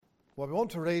Well, we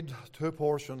want to read two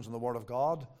portions in the Word of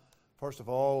God. First of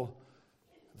all,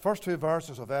 the first two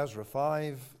verses of Ezra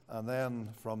 5, and then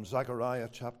from Zechariah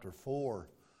chapter 4.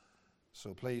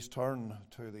 So please turn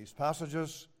to these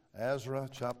passages. Ezra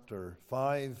chapter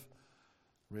 5,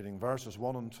 reading verses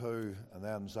 1 and 2, and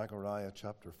then Zechariah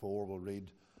chapter 4. We'll read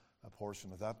a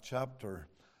portion of that chapter.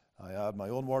 I add my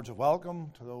own words of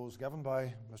welcome to those given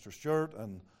by Mr. Stewart,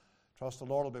 and trust the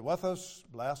Lord will be with us.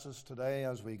 Bless us today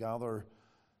as we gather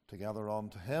together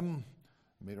unto Him,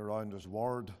 meet around His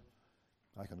Word.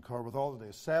 I concur with all that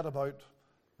is said about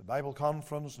the Bible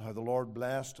conference and how the Lord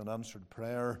blessed and answered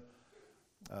prayer,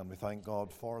 and we thank God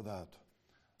for that.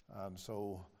 And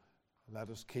so let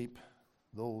us keep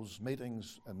those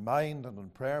meetings in mind and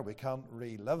in prayer. We can't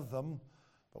relive them,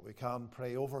 but we can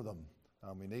pray over them,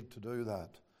 and we need to do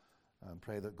that and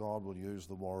pray that God will use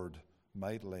the Word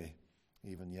mightily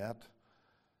even yet.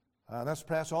 And let's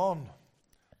press on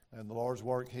in the Lord's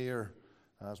work here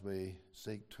as we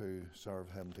seek to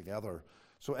serve Him together.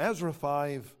 So Ezra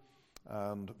 5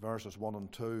 and verses 1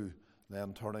 and 2,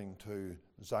 then turning to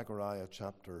Zechariah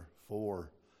chapter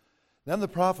 4. Then the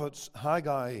prophets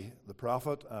Haggai the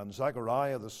prophet and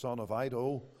Zechariah the son of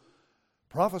Iddo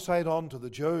prophesied unto the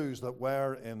Jews that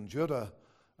were in Judah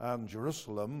and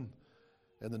Jerusalem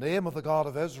in the name of the God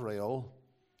of Israel,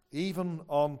 even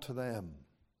unto them.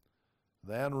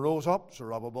 Then rose up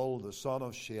Zerubbabel the son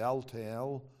of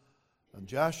Shealtiel and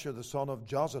Jeshua the son of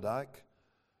Jozadak,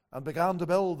 and began to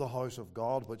build the house of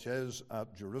God which is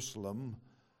at Jerusalem,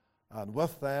 and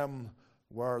with them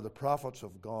were the prophets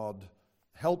of God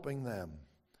helping them.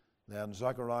 Then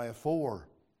Zechariah 4,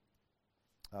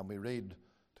 and we read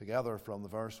together from the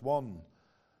verse 1.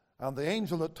 And the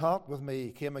angel that talked with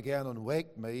me came again and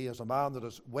waked me, as a man that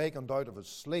is wakened out of his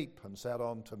sleep, and said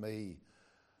unto me,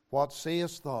 What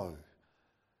seest thou?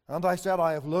 And I said,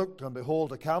 I have looked, and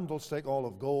behold, a candlestick all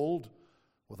of gold,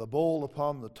 with a bowl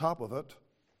upon the top of it,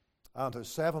 and his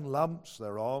 7 lamps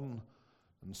thereon,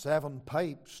 and 7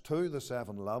 pipes to the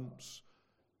 7 lamps,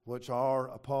 which are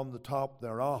upon the top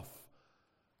thereof,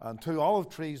 and 2 olive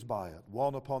trees by it,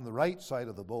 one upon the right side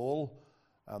of the bowl,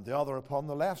 and the other upon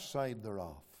the left side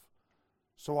thereof.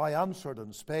 So I answered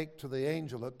and spake to the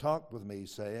angel that talked with me,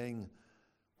 saying,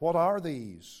 What are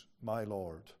these, my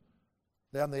Lord?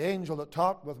 Then the angel that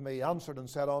talked with me answered and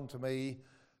said unto me,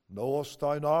 Knowest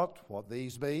thou not what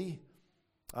these be?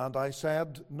 And I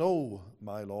said, No,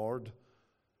 my Lord.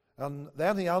 And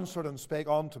then he answered and spake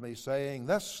unto me, saying,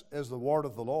 This is the word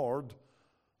of the Lord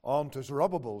unto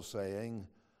Zerubbabel, saying,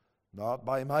 Not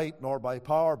by might nor by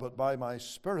power, but by my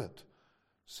Spirit,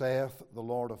 saith the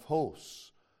Lord of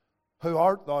hosts. Who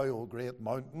art thou, O great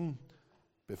mountain?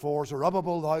 Before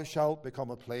Zerubbabel thou shalt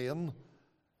become a plain,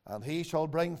 and he shall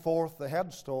bring forth the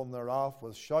headstone thereof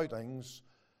with shoutings,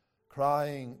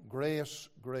 crying, Grace,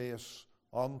 grace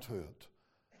unto it.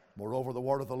 Moreover, the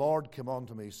word of the Lord came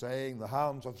unto me, saying, The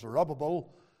hands of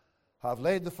Zerubbabel have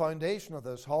laid the foundation of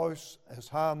this house, his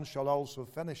hands shall also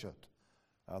finish it.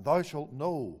 And thou shalt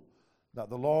know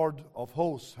that the Lord of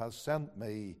hosts has sent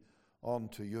me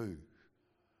unto you.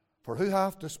 For who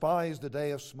hath despised the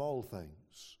day of small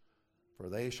things? For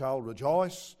they shall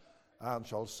rejoice, and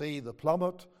shall see the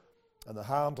plummet in the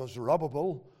hand of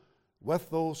Zerubbabel with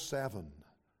those 7.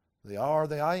 They are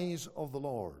the eyes of the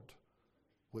Lord,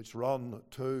 which run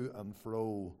to and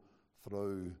fro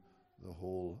through the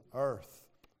whole earth.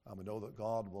 And we know that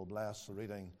God will bless the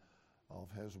reading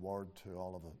of His word to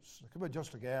all of us. Could we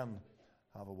just again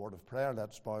have a word of prayer?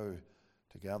 Let's bow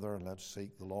together and let's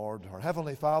seek the Lord. Our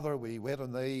Heavenly Father, we wait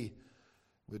on Thee.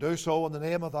 We do so in the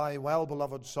name of Thy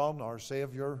well-beloved Son, our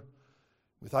Saviour.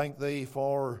 We thank Thee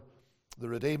for the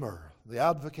Redeemer, the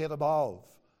Advocate above,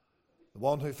 the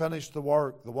one who finished the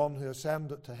work, the one who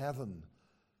ascended to heaven,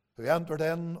 who entered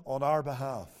in on our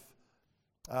behalf,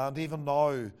 and even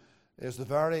now is the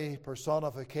very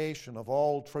personification of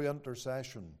all true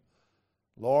intercession.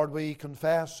 Lord, we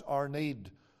confess our need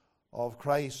of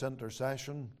Christ's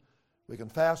intercession. We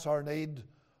confess our need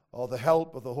of the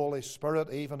help of the Holy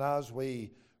Spirit, even as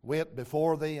we wait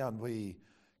before Thee and we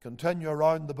continue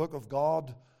around the book of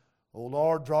God. O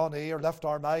Lord, draw near, lift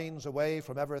our minds away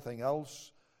from everything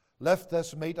else. Lift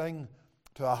this meeting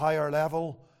to a higher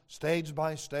level, stage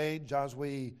by stage, as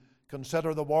we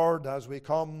consider the Word, as we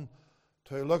come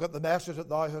to look at the message that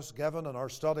Thou hast given in our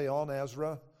study on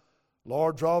Ezra.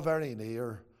 Lord, draw very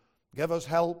near. Give us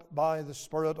help by the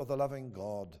Spirit of the living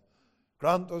God.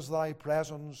 Grant us Thy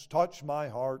presence, touch my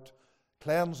heart,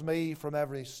 cleanse me from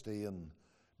every stain.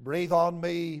 Breathe on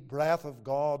me, breath of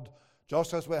God,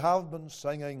 just as we have been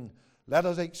singing. Let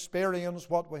us experience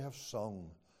what we have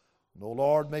sung. And, O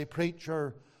Lord, may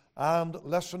preacher and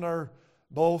listener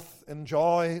both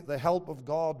enjoy the help of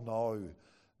God now,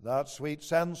 that sweet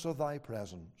sense of thy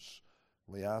presence.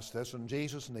 We ask this in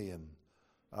Jesus' name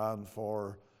and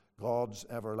for God's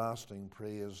everlasting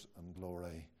praise and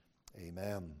glory.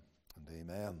 Amen and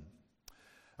amen.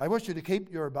 I wish you to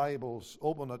keep your Bibles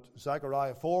open at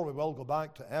Zechariah 4. We will go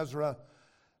back to Ezra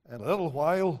in a little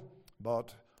while,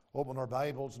 but open our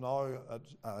Bibles now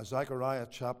at Zechariah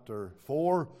chapter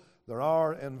 4. There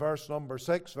are in verse number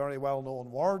 6 very well-known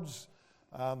words,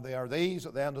 and they are these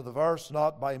at the end of the verse: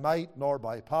 "Not by might nor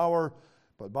by power,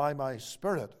 but by my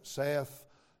Spirit, saith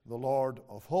the Lord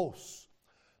of hosts."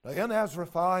 Now in Ezra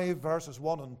 5, verses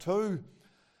 1 and 2,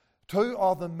 two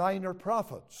of the minor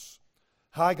prophets,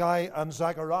 Haggai and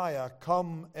Zechariah,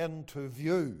 come into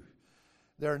view.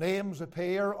 Their names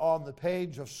appear on the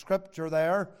page of Scripture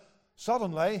there,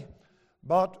 suddenly,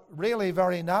 but really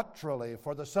very naturally,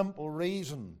 for the simple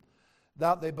reason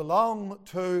that they belong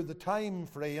to the time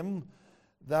frame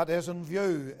that is in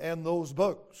view in those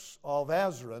books of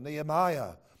Ezra,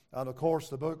 Nehemiah, and of course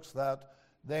the books that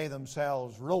they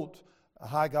themselves wrote,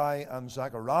 Haggai and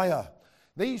Zechariah.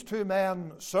 These two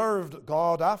men served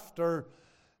God after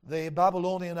the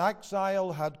Babylonian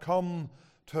exile had come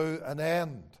to an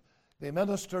end. They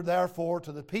ministered, therefore,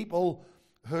 to the people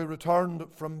who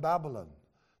returned from Babylon.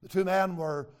 The two men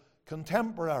were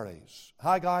contemporaries.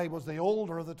 Haggai was the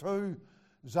older of the two.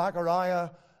 Zechariah,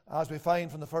 as we find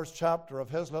from the first chapter of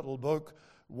his little book,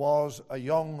 was a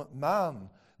young man.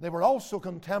 They were also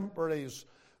contemporaries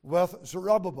with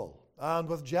Zerubbabel and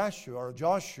with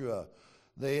Joshua,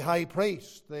 the high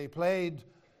priest. They played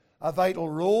a vital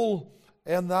role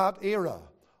in that era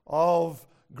of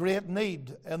great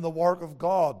need in the work of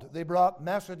God. They brought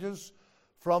messages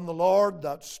from the Lord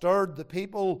that stirred the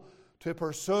people to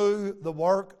pursue the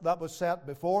work that was set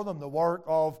before them, the work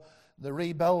of the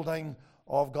rebuilding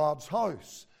of God's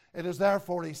house. It is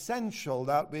therefore essential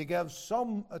that we give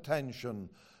some attention,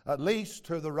 at least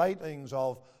to the writings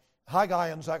of Haggai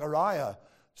and Zechariah,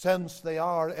 since they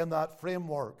are in that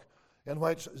framework in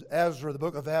which Ezra, the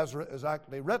book of Ezra, is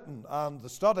actually written. And the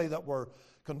study that we're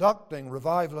conducting,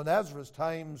 Revival in Ezra's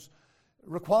Times,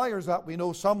 requires that we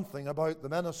know something about the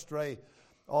ministry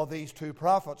of these two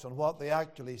prophets and what they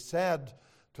actually said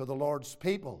to the Lord's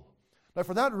people. Now,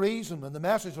 for that reason, in the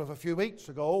message of a few weeks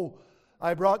ago,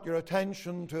 I brought your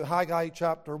attention to Haggai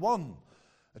chapter 1,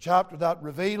 a chapter that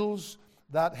reveals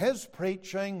that his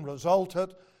preaching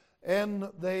resulted in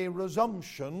the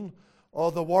resumption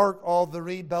of the work of the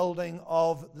rebuilding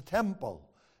of the temple.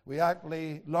 We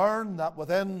actually learn that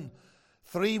within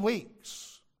 3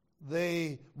 weeks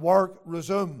the work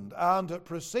resumed, and it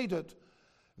proceeded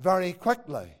very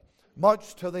quickly,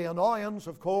 much to the annoyance,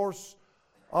 of course,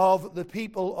 of the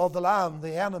people of the land,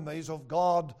 the enemies of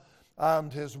God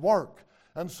and his work.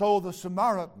 And so the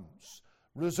Samaritans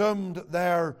resumed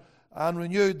their and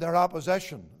renewed their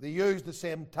opposition. They used the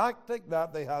same tactic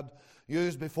that they had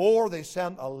used before. They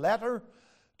sent a letter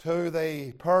to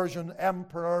the Persian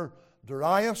Emperor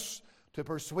Darius to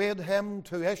persuade him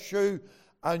to issue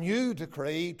a new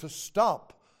decree to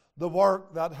stop the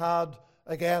work that had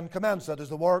again commenced. That is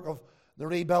the work of the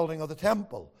rebuilding of the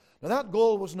temple. Now that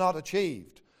goal was not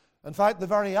achieved. In fact, the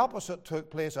very opposite took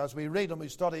place as we read and we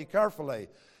study carefully.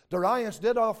 Darius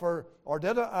did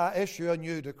issue a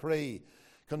new decree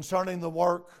concerning the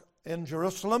work in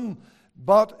Jerusalem,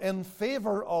 but in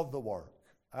favor of the work.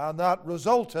 And that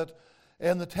resulted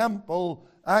in the temple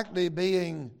actually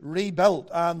being rebuilt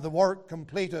and the work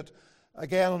completed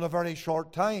again in a very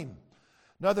short time.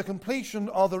 Now, the completion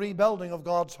of the rebuilding of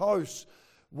God's house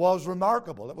was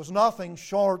remarkable. It was nothing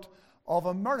short of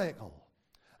a miracle.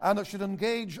 And it should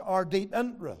engage our deep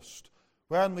interest.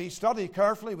 When we study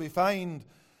carefully, we find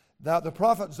that the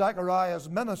prophet Zechariah's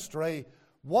ministry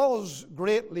was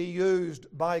greatly used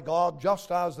by God,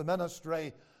 just as the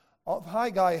ministry of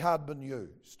Haggai had been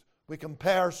used. We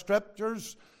compare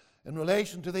scriptures in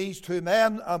relation to these two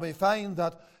men, and we find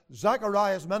that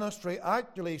Zechariah's ministry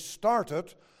actually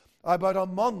started about a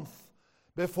month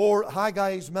before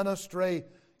Haggai's ministry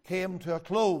came to a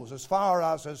close, as far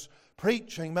as his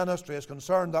preaching ministry is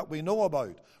concerned, that we know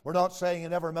about. We're not saying he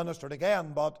never ministered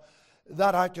again, but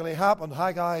that actually happened.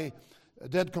 Haggai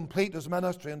did complete his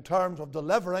ministry in terms of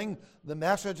delivering the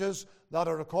messages that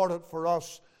are recorded for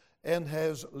us in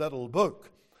his little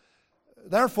book.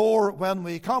 Therefore, when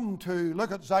we come to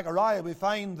look at Zechariah, we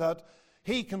find that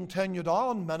he continued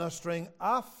on ministering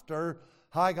after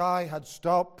Haggai had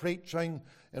stopped preaching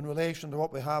in relation to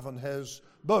what we have in his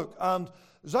book. And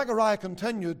Zechariah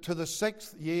continued to the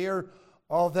 6th year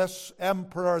of this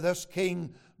emperor, this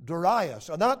king Darius.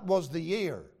 And that was the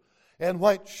year in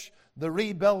which the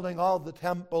rebuilding of the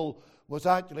temple was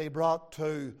actually brought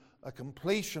to a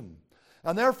completion.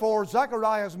 And therefore,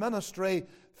 Zechariah's ministry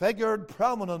figured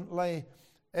prominently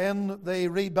in the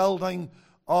rebuilding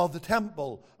of the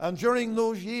temple. And during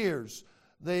those years,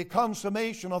 the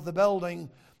consummation of the building,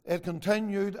 it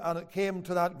continued and it came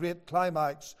to that great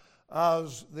climax,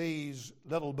 as these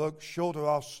little books show to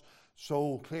us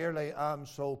so clearly and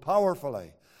so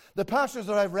powerfully. The passage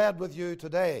that I've read with you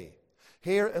today,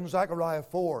 here in Zechariah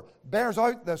 4, bears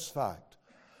out this fact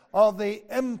of the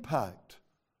impact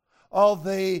of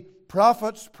the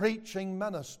prophet's preaching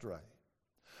ministry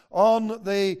on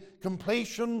the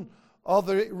completion of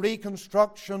the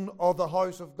reconstruction of the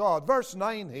house of God. Verse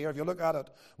 9 here, if you look at it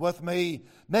with me,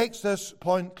 makes this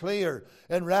point clear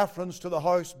in reference to the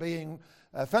house being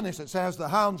finished. It says, the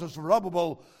hands of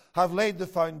Zerubbabel have laid the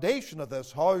foundation of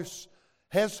this house.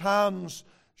 His hands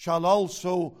shall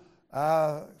also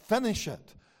finish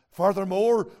it.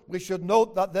 Furthermore, we should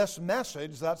note that this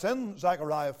message that's in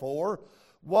Zechariah 4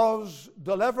 was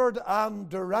delivered and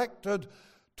directed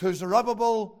to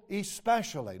Zerubbabel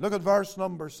especially. Look at verse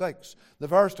number 6, the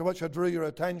verse to which I drew your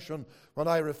attention when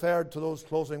I referred to those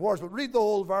closing words. But read the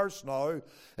whole verse now.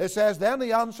 It says, then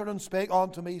he answered and spake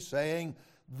unto me, saying,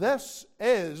 this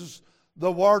is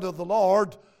the word of the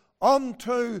Lord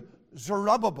unto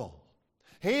Zerubbabel.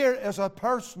 Here is a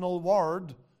personal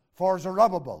word for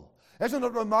Zerubbabel. Isn't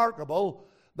it remarkable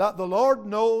that the Lord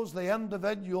knows the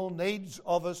individual needs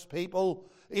of His people?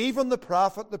 Even the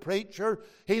prophet, the preacher,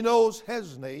 he knows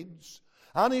his needs.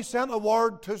 And he sent a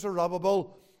word to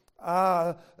Zerubbabel,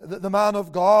 the man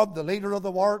of God, the leader of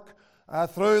the work,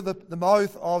 through the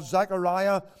mouth of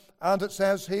Zechariah. And it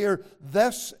says here,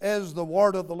 this is the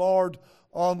word of the Lord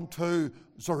unto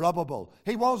Zerubbabel.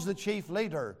 He was the chief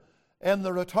leader in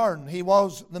the return. He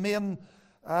was the main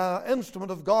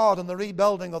instrument of God in the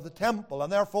rebuilding of the temple.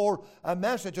 And therefore, a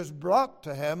message is brought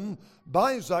to him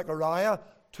by Zechariah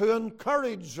to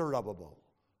encourage Zerubbabel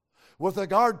with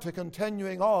regard to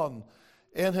continuing on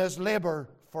in his labor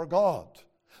for God.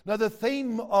 Now, the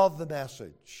theme of the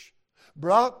message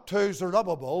brought to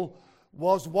Zerubbabel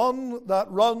was one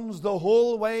that runs the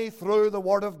whole way through the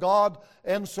Word of God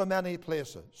in so many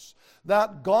places.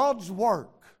 That God's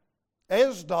work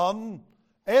is done,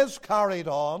 is carried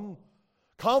on,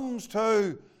 comes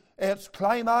to its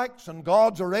climax and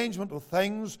God's arrangement of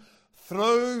things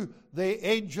through the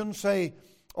agency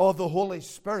of the Holy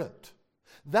Spirit.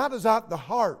 That is at the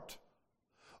heart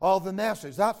of the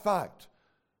message. That fact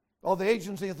of the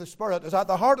agency of the Spirit is at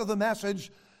the heart of the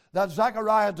message that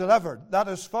Zechariah delivered. That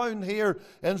is found here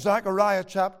in Zechariah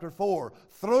chapter 4.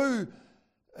 Through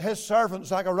his servant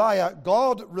Zechariah,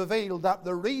 God revealed that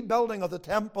the rebuilding of the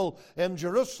temple in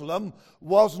Jerusalem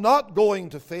was not going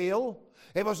to fail.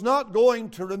 It was not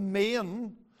going to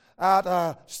remain at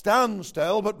a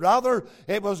standstill, but rather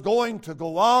it was going to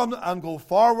go on and go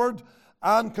forward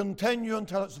and continue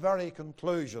until its very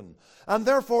conclusion. And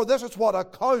therefore, this is what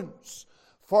accounts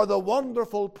for the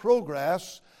wonderful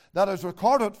progress that is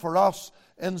recorded for us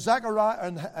in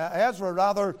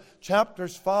Ezra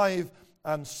chapters 5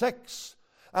 and 6.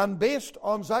 And based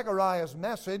on Zechariah's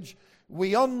message,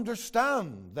 we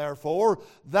understand, therefore,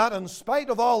 that in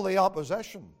spite of all the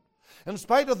opposition, in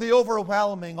spite of the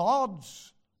overwhelming odds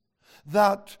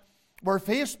that were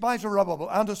faced by Zerubbabel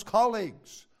and his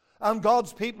colleagues and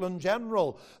God's people in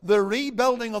general, the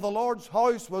rebuilding of the Lord's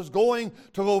house was going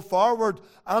to go forward,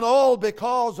 and all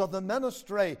because of the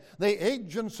ministry, the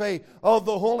agency of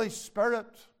the Holy Spirit.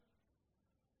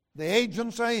 The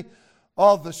agency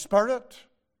of the Spirit,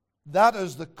 that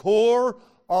is the core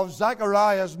of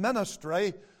Zechariah's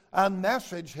ministry and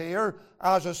message here,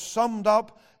 as is summed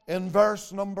up in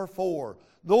verse number 4.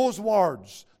 Those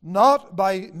words, not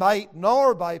by might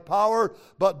nor by power,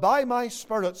 but by my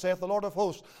Spirit, saith the Lord of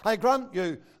hosts. I grant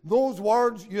you, those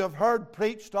words you have heard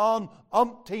preached on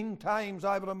umpteen times,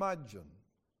 I would imagine.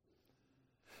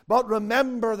 But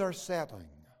remember their setting.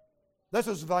 This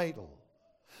is vital.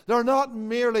 They're not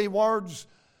merely words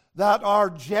that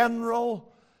are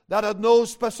general, that had no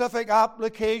specific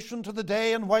application to the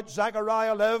day in which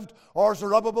Zechariah lived or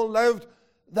Zerubbabel lived.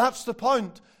 That's the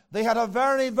point. They had a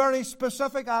very, very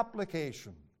specific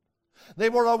application. They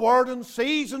were a word in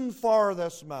season for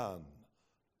this man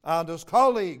and his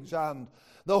colleagues and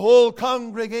the whole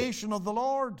congregation of the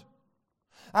Lord.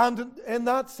 And in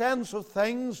that sense of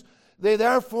things, they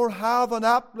therefore have an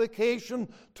application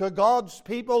to God's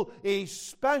people,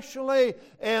 especially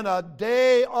in a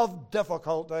day of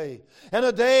difficulty, in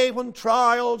a day when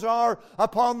trials are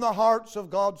upon the hearts of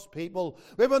God's people.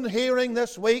 We've been hearing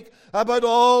this week about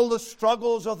all the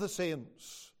struggles of the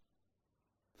saints.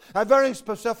 A very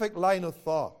specific line of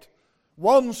thought.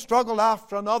 One struggle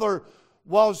after another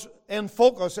was in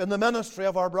focus in the ministry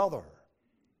of our brother.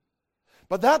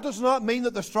 But that does not mean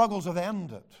that the struggles have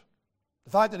ended.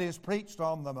 The fact that he has preached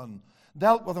on them and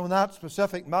dealt with them in that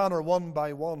specific manner one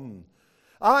by one.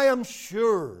 I am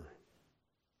sure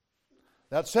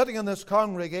that sitting in this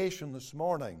congregation this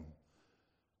morning,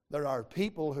 there are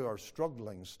people who are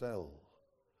struggling still.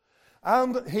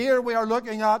 And here we are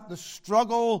looking at the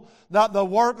struggle that the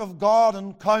work of God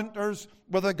encounters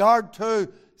with regard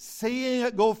to seeing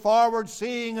it go forward,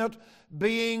 seeing it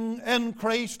being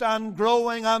increased and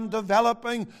growing and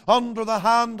developing under the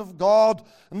hand of God.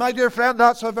 And my dear friend,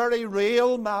 that's a very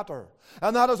real matter.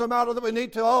 And that is a matter that we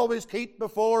need to always keep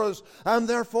before us. And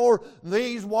therefore,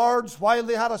 these words, while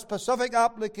they had a specific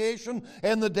application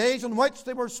in the days in which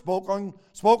they were spoken,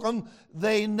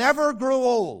 they never grew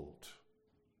old.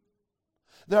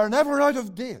 They're never out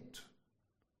of date.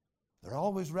 They're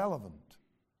always relevant.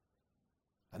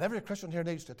 And every Christian here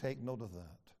needs to take note of that.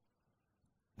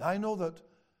 Now, I know that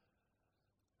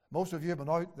most of you have been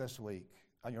out this week,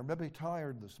 and you're maybe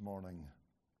tired this morning.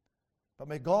 But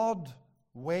may God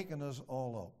waken us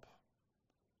all up,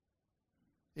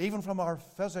 even from our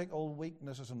physical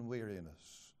weaknesses and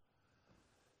weariness,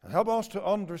 and help us to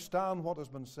understand what has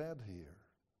been said here.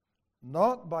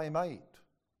 Not by might,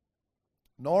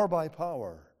 nor by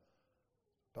power,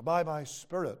 but by my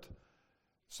Spirit,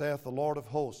 saith the Lord of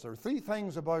hosts. There are three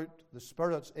things about the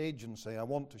Spirit's agency I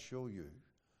want to show you.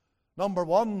 Number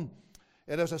one,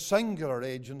 it is a singular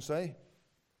agency.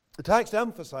 The text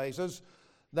emphasizes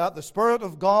that the Spirit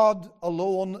of God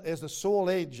alone is the sole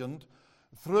agent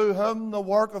through whom the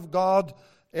work of God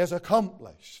is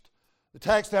accomplished. The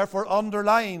text therefore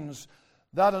underlines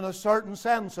that in a certain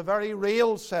sense, a very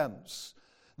real sense,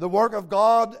 the work of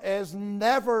God is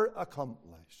never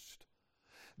accomplished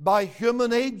by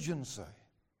human agency,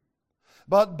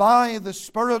 but by the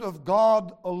Spirit of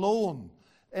God alone.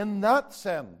 In that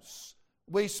sense,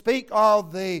 we speak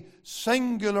of the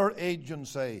singular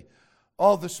agency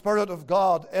of the Spirit of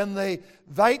God in the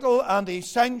vital and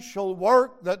essential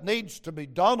work that needs to be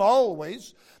done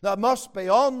always, that must be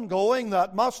ongoing,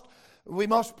 that we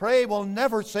must pray will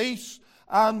never cease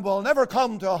and will never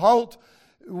come to a halt.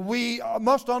 We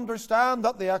must understand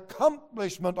that the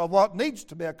accomplishment of what needs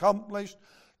to be accomplished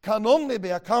can only be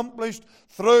accomplished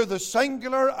through the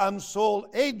singular and sole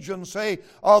agency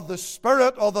of the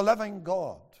Spirit of the living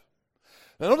God.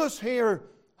 Now notice here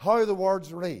how the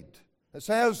words read. It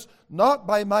says, not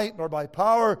by might nor by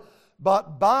power,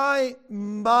 but by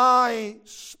my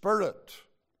Spirit,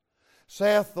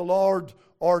 saith the Lord,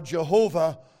 or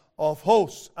Jehovah of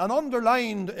hosts. And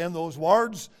underlined in those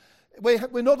words, we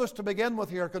notice to begin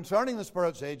with here concerning the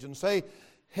Spirit's agency,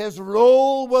 His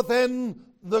role within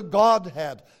the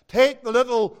Godhead. Take the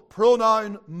little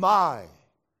pronoun my.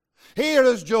 Here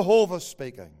is Jehovah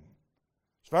speaking.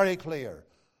 It's very clear.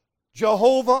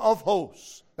 Jehovah of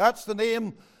hosts. That's the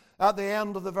name at the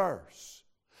end of the verse.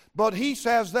 But he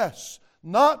says this,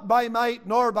 not by might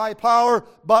nor by power,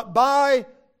 but by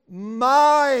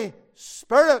my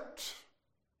Spirit.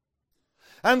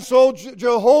 And so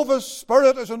Jehovah's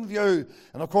Spirit is in view.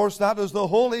 And of course that is the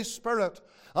Holy Spirit.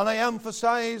 And I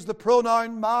emphasize the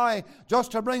pronoun my,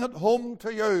 just to bring it home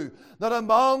to you, that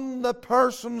among the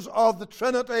persons of the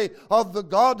Trinity of the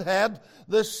Godhead,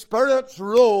 the Spirit's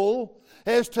role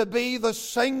is to be the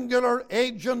singular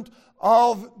agent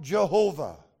of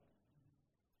Jehovah.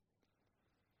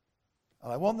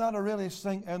 And I want that to really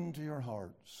sink into your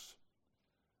hearts.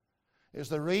 Is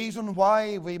the reason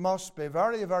why we must be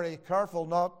very, very careful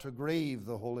not to grieve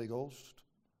the Holy Ghost,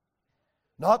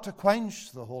 not to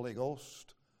quench the Holy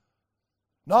Ghost,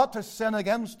 not to sin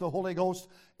against the Holy Ghost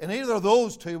in either of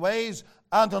those two ways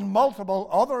and in multiple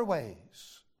other ways.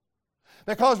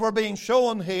 Because we're being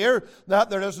shown here that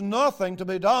there is nothing to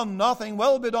be done, nothing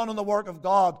will be done in the work of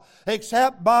God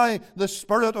except by the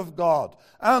Spirit of God.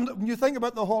 And when you think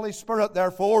about the Holy Spirit,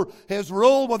 therefore, His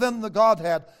role within the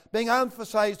Godhead being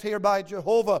emphasized here by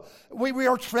Jehovah, we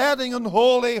are treading on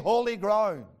holy, holy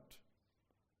ground.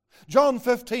 John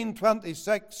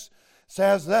 15:26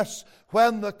 says this,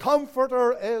 when the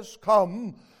Comforter is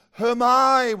come, whom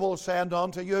I will send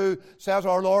unto you, says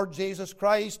our Lord Jesus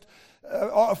Christ,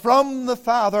 from the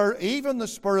Father, even the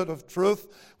Spirit of truth,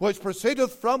 which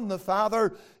proceedeth from the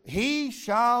Father, He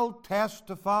shall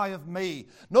testify of me.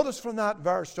 Notice from that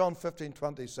verse, John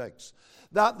 15:26,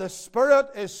 that the Spirit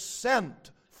is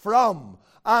sent from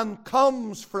and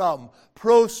comes from,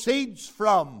 proceeds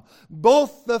from,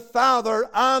 both the Father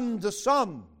and the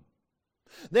Son.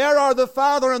 There are the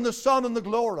Father and the Son in the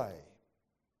glory.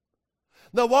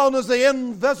 The one is the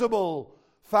invisible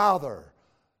Father,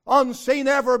 unseen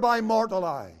ever by mortal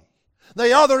eye.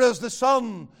 The other is the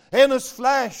Son in His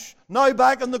flesh, now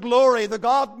back in the glory, the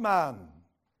God-man.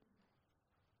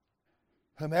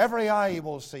 whom every eye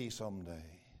will see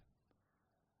someday.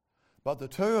 But the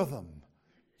two of them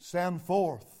send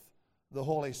forth the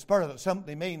Holy Spirit. It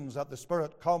simply means that the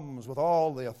Spirit comes with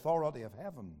all the authority of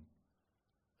heaven.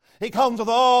 He comes with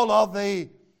all of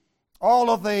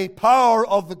the power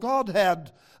of the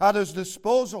Godhead at His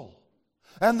disposal.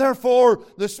 And therefore,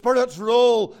 the Spirit's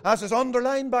role, as is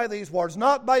underlined by these words,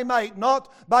 not by might,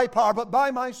 not by power, but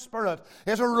by my Spirit,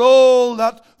 is a role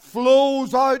that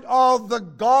flows out of the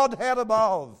Godhead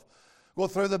above. Go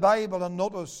through the Bible and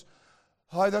notice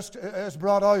how this is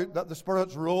brought out, that the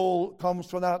Spirit's role comes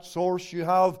from that source. You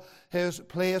have His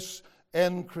place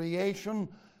in creation.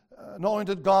 Not only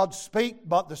did God speak,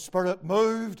 but the Spirit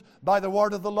moved. By the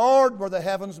word of the Lord were the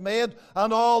heavens made,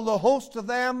 and all the host of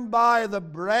them by the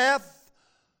breath,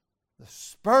 the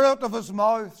Spirit of His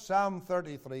mouth, Psalm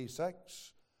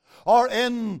 33:6. Or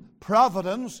in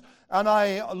providence, and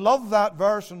I love that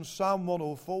verse in Psalm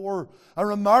 104, a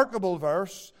remarkable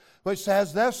verse, which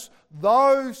says this: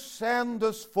 Thou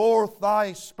sendest forth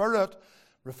Thy Spirit,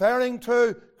 referring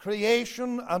to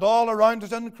creation and all around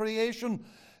us in creation.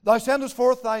 Thou sendest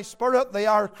forth Thy Spirit, they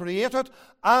are created,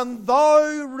 and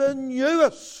Thou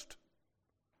renewest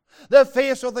the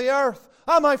face of the earth.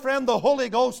 Ah, my friend, the Holy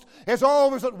Ghost is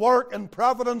always at work in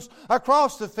providence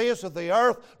across the face of the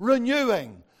earth,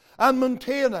 renewing and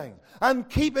maintaining and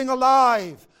keeping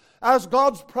alive as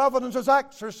God's providence is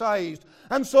exercised.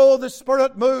 And so the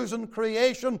Spirit moves in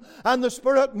creation and the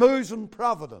Spirit moves in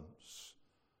providence.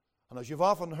 And as you've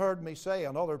often heard me say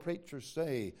and other preachers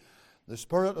say, the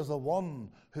Spirit is the one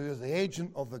who is the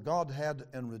agent of the Godhead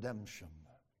in redemption.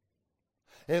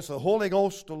 It's the Holy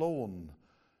Ghost alone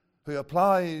who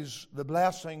applies the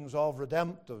blessings of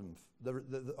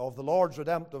of the Lord's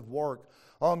redemptive work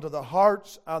onto the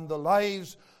hearts and the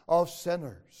lives of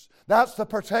sinners. That's the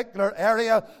particular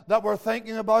area that we're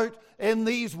thinking about in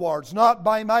these words. Not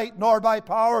by might nor by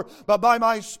power, but by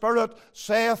my Spirit,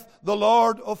 saith the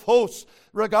Lord of hosts.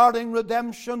 Regarding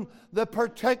redemption, the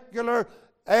particular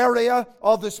area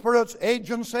of the Spirit's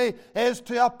agency is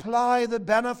to apply the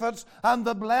benefits and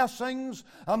the blessings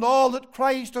and all that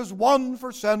Christ has won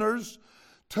for sinners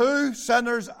to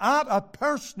sinners at a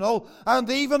personal and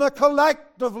even a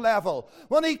collective level.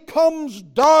 When He comes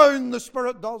down, the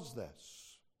Spirit does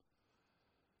this.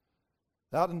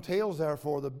 That entails,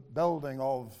 therefore, the building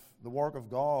of the work of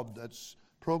God, its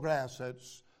progress,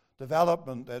 its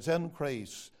development, its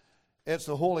increase. It's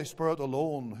the Holy Spirit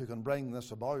alone who can bring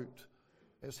this about.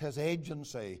 It's His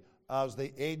agency as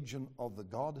the agent of the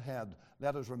Godhead.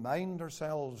 Let us remind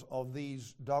ourselves of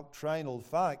these doctrinal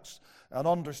facts and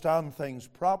understand things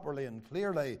properly and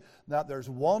clearly, that there's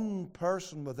one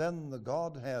person within the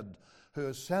Godhead who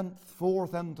is sent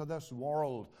forth into this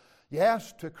world,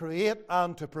 yes, to create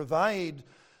and to provide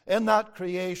in that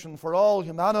creation for all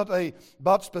humanity,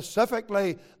 but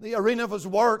specifically the arena of His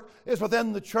work is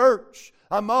within the church,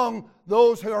 among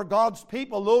those who are God's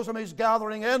people, those whom He's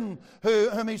gathering in,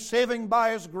 whom He's saving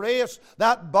by His grace,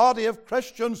 that body of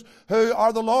Christians who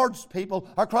are the Lord's people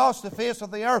across the face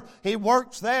of the earth. He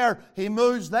works there, He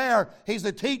moves there. He's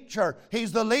the teacher,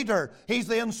 He's the leader, He's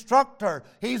the instructor,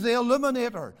 He's the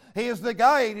illuminator, He is the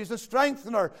guide, He's the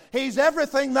strengthener. He's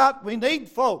everything that we need,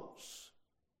 folks.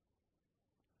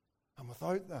 And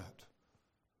without that,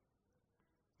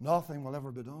 nothing will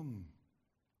ever be done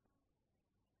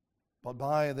but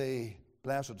by the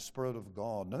blessed Spirit of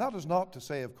God. Now, that is not to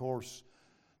say, of course,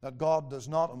 that God does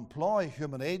not employ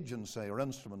human agency or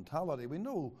instrumentality. We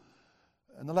know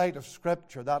in the light of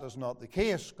Scripture that is not the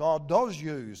case. God does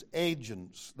use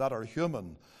agents that are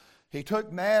human. He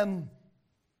took men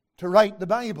to write the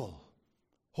Bible.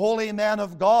 Holy men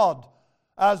of God,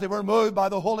 as they were moved by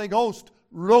the Holy Ghost,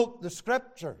 wrote the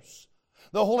Scriptures.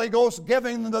 The Holy Ghost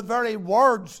giving them the very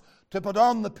words to put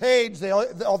on the page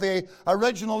of the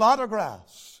original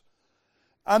autographs.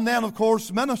 And then, of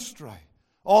course, ministry.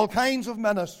 All kinds of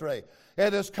ministry.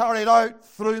 It is carried out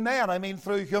through men,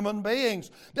 through human beings.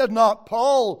 Did not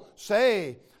Paul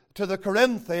say to the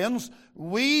Corinthians,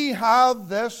 we have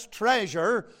this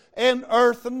treasure in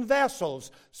earthen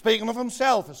vessels, speaking of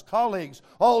himself, his colleagues,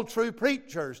 all true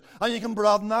preachers. And you can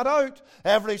broaden that out.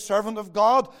 Every servant of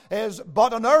God is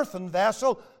but an earthen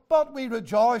vessel, but we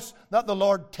rejoice that the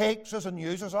Lord takes us and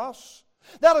uses us.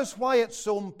 That is why it's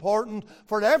so important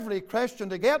for every Christian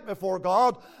to get before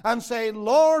God and say,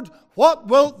 Lord, what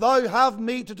wilt Thou have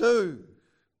me to do?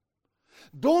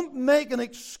 Don't make an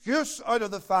excuse out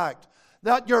of the fact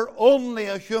that you're only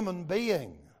a human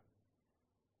being.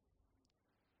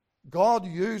 God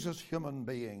uses human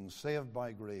beings saved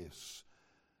by grace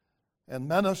in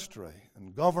ministry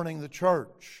and governing the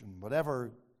church in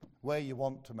whatever way you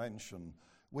want to mention.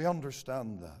 We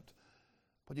understand that.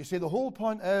 But you see, the whole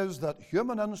point is that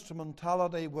human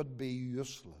instrumentality would be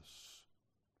useless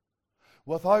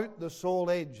without the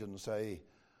sole agency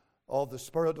of the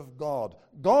Spirit of God.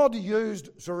 God used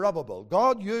Zerubbabel.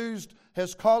 God used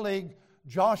his colleague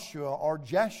Joshua, or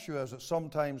Jeshua as it's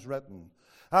sometimes written,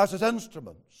 as his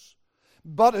instruments.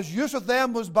 But his use of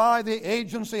them was by the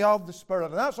agency of the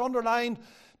Spirit. And that's underlined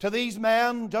to these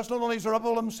men, just not only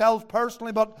Zerubbabel himself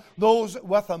personally, but those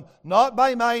with him. Not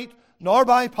by might, nor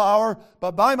by power,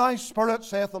 but by my Spirit,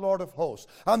 saith the Lord of hosts.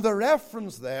 And the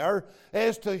reference there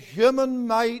is to human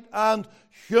might and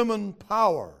human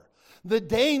power. The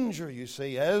danger, you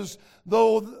see, is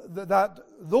though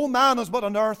man is but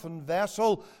an earthen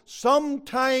vessel,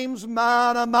 sometimes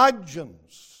man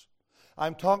imagines.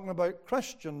 I'm talking about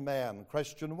Christian men,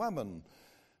 Christian women,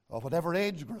 of whatever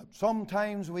age group.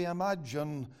 Sometimes we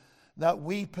imagine that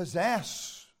we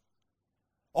possess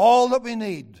all that we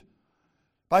need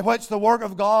by which the work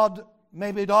of God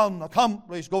may be done,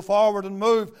 accomplished, go forward and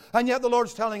move. And yet the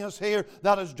Lord's telling us here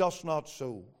that is just not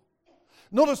so.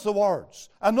 Notice the words,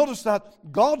 and notice that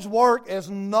God's work is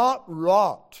not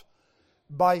wrought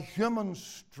by human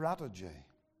strategy.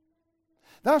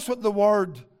 That's what the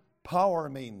word power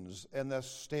means in this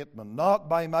statement. Not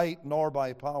by might nor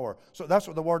by power. So that's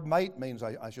what the word might means,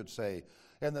 I should say,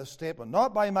 in this statement.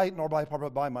 Not by might nor by power,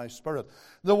 but by my Spirit.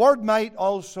 The word might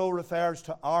also refers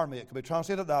to army. It can be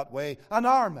translated that way, an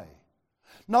army.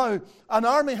 Now, an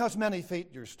army has many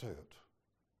features to it.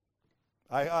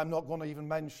 I'm not going to even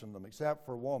mention them except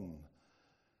for one.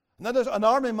 And that is, an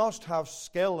army must have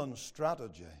skill and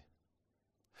strategy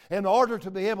in order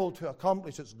to be able to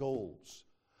accomplish its goals.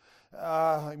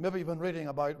 Maybe you've been reading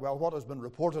about, what has been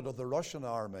reported of the Russian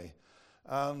army.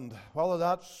 And whether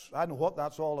I don't know what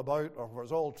that's all about, or if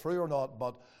it's all true or not,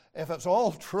 but if it's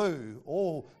all true,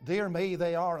 oh, dear me,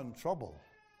 they are in trouble.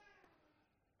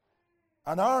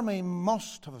 An army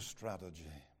must have a strategy.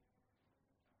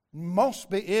 Must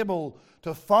be able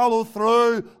to follow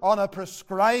through on a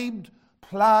prescribed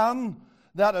plan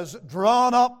that is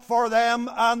drawn up for them,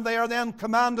 and they are then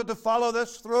commanded to follow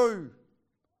this through.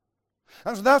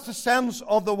 And so that's the sense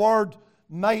of the word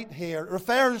might here. It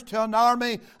refers to an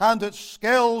army and its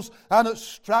skills and its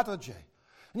strategy.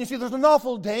 And you see, there's an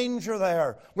awful danger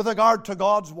there with regard to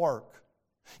God's work.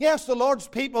 Yes, the Lord's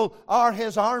people are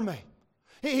His army.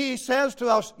 He says to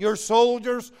us, you're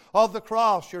soldiers of the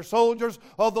cross, you're soldiers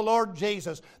of the Lord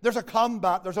Jesus. There's a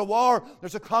combat, there's a war,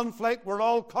 there's a conflict. We're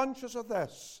all conscious of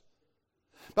this.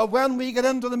 But when we get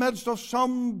into the midst of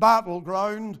some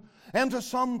battleground, into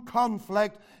some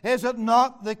conflict, is it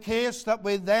not the case that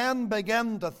we then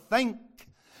begin to think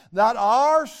that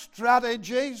our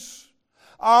strategies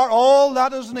are all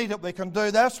that is needed? We can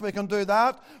do this, we can do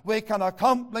that, we can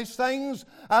accomplish things,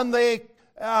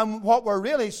 and what we're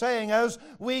really saying is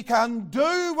we can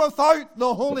do without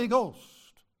the Holy Ghost.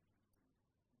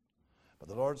 But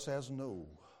the Lord says no.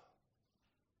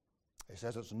 He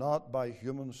says it's not by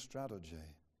human strategy.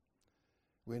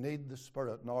 We need the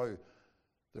Spirit. Now,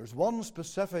 there's one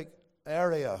specific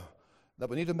area that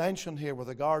we need to mention here with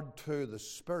regard to the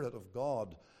Spirit of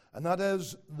God, and that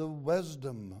is the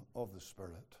wisdom of the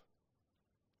Spirit.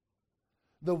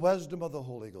 The wisdom of the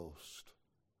Holy Ghost.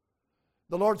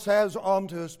 The Lord says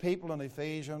unto His people in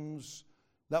Ephesians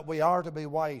that we are to be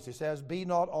wise. He says, be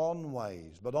not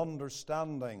unwise, but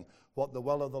understanding what the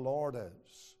will of the Lord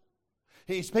is.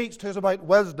 He speaks to us about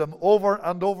wisdom over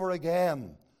and over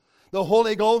again. The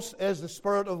Holy Ghost is the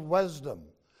Spirit of wisdom.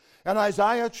 In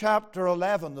Isaiah chapter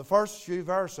 11, the first few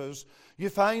verses, you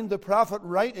find the prophet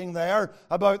writing there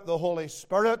about the Holy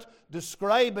Spirit,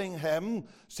 describing Him,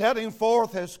 setting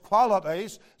forth His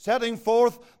qualities, setting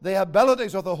forth the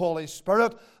abilities of the Holy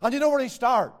Spirit. And you know where he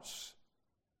starts?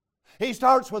 He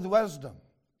starts with wisdom.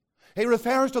 He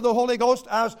refers to the Holy Ghost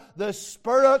as the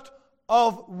Spirit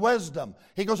of wisdom.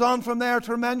 He goes on from there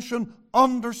to mention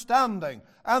understanding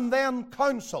and then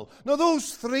counsel. Now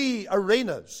those three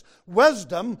arenas,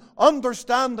 wisdom,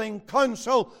 understanding,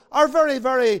 counsel, are very,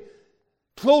 very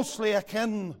closely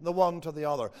akin the one to the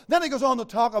other. Then he goes on to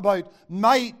talk about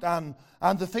might and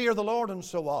the fear of the Lord and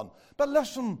so on. But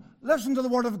listen to the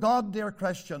Word of God, dear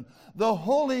Christian. The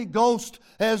Holy Ghost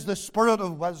is the Spirit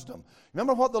of wisdom.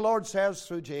 Remember what the Lord says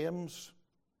through James?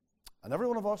 And every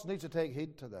one of us needs to take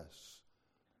heed to this.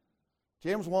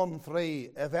 James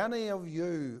 1:3, if any of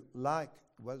you lack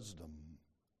wisdom,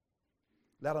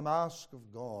 let him ask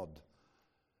of God,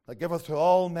 that giveth to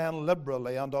all men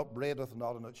liberally and upbraideth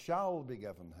not, and it shall be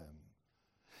given him.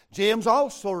 James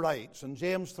also writes in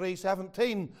James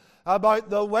 3:17 about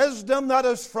the wisdom that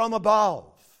is from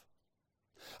above.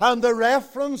 And the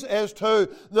reference is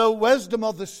to the wisdom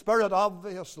of the Spirit,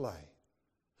 obviously.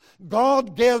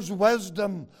 God gives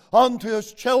wisdom unto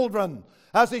His children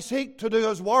as they seek to do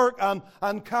His work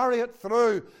and carry it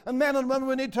through. And men and women,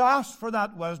 we need to ask for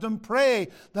that wisdom. Pray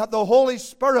that the Holy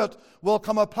Spirit will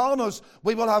come upon us.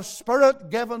 We will have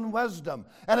Spirit-given wisdom.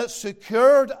 And it's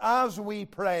secured as we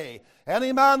pray.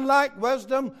 Any man lack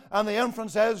wisdom? And the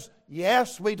inference is,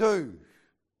 yes, we do.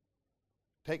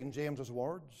 Taking James's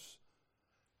words,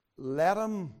 let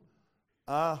him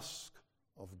ask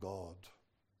of God.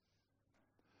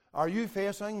 Are you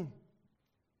facing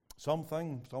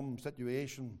something, some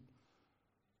situation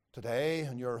today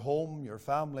in your home, your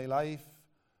family life,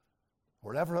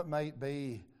 wherever it might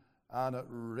be, and it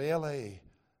really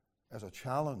is a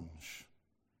challenge,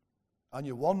 and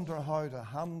you wonder how to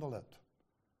handle it?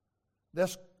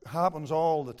 This happens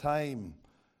all the time,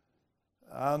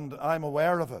 and I'm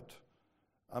aware of it.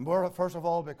 I'm aware of it, first of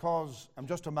all, because I'm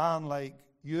just a man like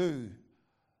you,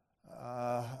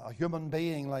 a human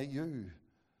being like you.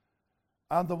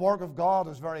 And the work of God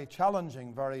is very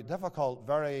challenging, very difficult,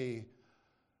 very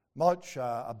much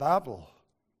a battle.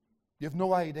 You've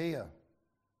no idea.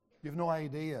 You've no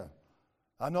idea.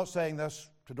 I'm not saying this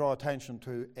to draw attention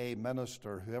to a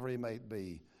minister, whoever he might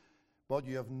be, but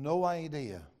you have no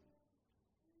idea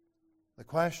the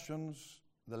questions,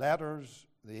 the letters,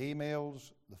 the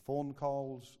emails, the phone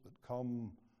calls that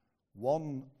come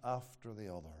one after the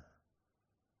other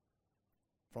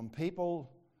from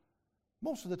people,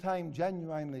 most of the time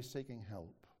genuinely seeking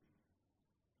help.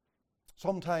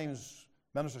 Sometimes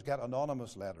ministers get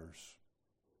anonymous letters.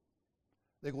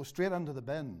 They go straight into the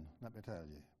bin, let me tell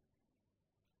you.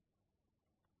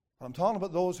 But I'm talking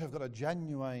about those who've got a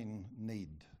genuine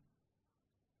need.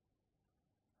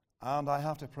 And I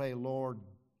have to pray, Lord,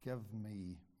 give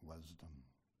me wisdom.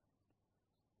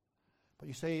 But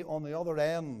you see, on the other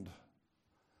end,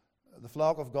 the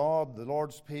flock of God, the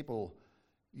Lord's people,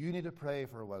 you need to pray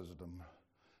for wisdom,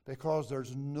 because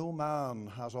there's no man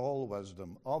has all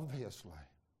wisdom, obviously.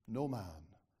 No man.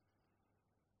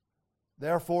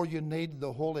 Therefore, you need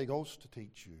the Holy Ghost to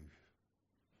teach you.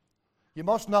 You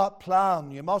must not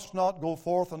plan. You must not go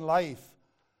forth in life.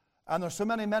 And there's so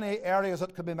many areas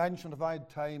that could be mentioned if I had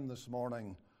time this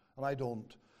morning, and I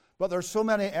don't. But there's so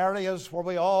many areas where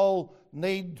we all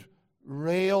need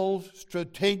real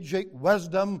strategic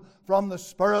wisdom from the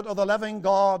Spirit of the living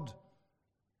God.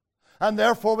 And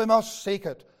therefore we must seek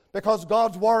it, because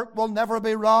God's work will never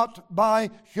be wrought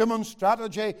by human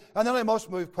strategy. And then I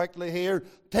must move quickly here,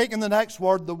 taking the next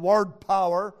word, the word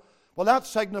power. Well, that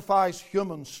signifies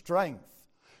human strength.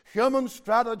 Human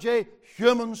strategy,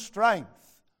 human strength.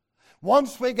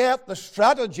 Once we get the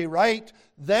strategy right,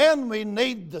 then we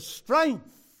need the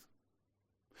strength.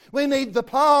 We need the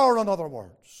power, in other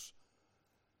words.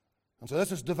 And so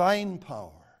this is divine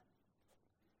power,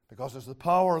 because it's the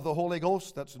power of the Holy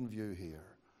Ghost that's in view here.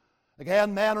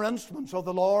 Again, men are instruments of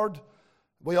the Lord.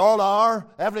 We all are.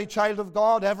 Every child of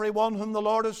God, everyone whom the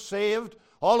Lord has saved.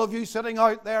 All of you sitting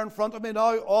out there in front of me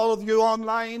now, all of you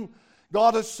online,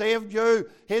 God has saved you.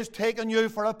 He's taken you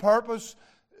for a purpose,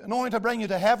 not only to bring you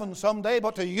to heaven someday,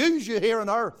 but to use you here on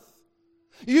earth.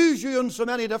 Use you in so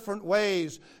many different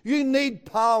ways. You need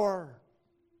power.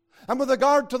 And with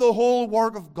regard to the whole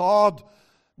work of God,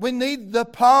 we need the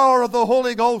power of the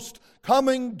Holy Ghost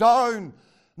coming down.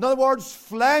 In other words,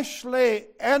 fleshly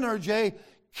energy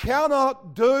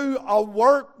cannot do a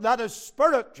work that is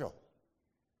spiritual.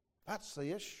 That's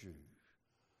the issue.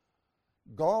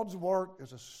 God's work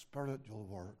is a spiritual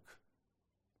work.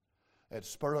 It's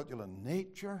spiritual in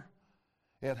nature.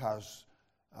 It has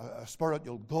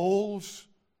spiritual goals.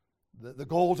 The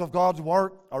goals of God's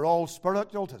work are all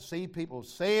spiritual, to see people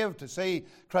saved, to see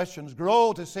Christians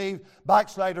grow, to see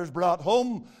backsliders brought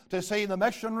home, to see the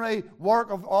missionary work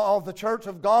of the church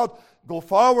of God go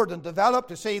forward and develop,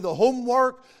 to see the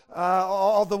homework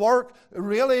of the work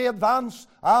really advance.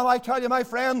 And I tell you, my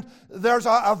friend, there's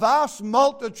a vast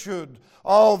multitude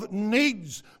of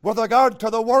needs with regard to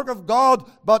the work of God,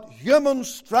 but human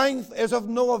strength is of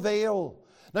no avail.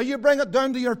 Now you bring it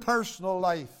down to your personal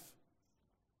life.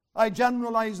 I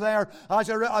generalize there as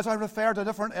I refer to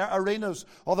different arenas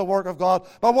of the work of God.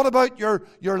 But what about your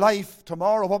life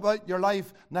tomorrow? What about your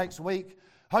life next week?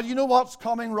 How do you know what's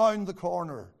coming round the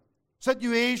corner?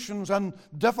 Situations and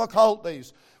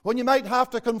difficulties when you might have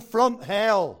to confront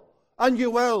hell, and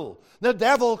you will. The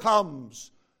devil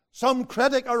comes. Some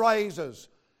critic arises.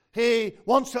 He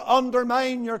wants to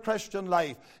undermine your Christian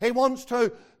life. He wants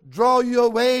to draw you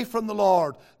away from the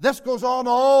Lord. This goes on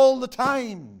all the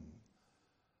time.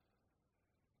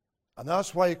 And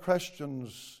that's why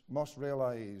Christians must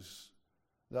realize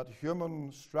that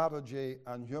human strategy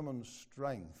and human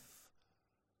strength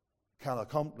can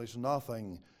accomplish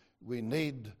nothing. We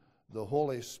need the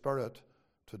Holy Spirit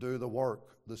to do the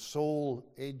work, the sole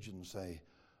agency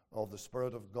of the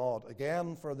Spirit of God.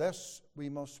 Again, for this we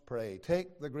must pray.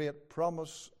 Take the great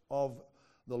promise of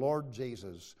the Lord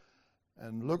Jesus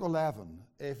in Luke 11,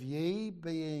 if ye,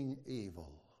 being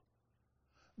evil,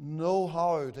 know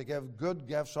how to give good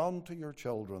gifts unto your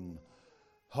children,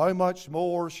 how much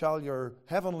more shall your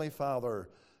heavenly Father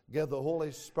give the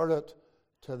Holy Spirit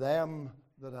to them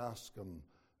that ask him?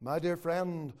 My dear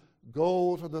friend,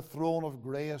 go to the throne of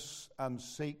grace and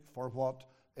seek for what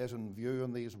is in view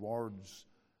in these words.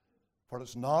 For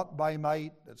it's not by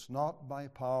might, it's not by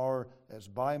power, it's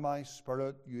by my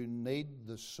Spirit. You need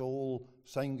the sole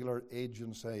singular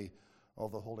agency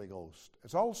of the Holy Ghost.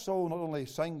 It's also not only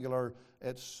singular,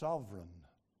 it's sovereign,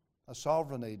 a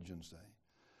sovereign agency.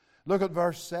 Look at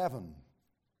verse 7.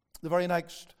 The very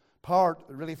next part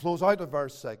really flows out of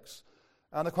verse 6.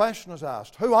 And the question is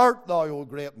asked, who art thou, O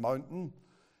great mountain?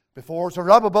 Before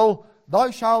Zerubbabel,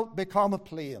 thou shalt become a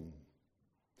plain.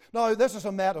 Now, this is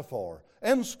a metaphor.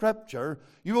 In Scripture,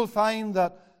 you will find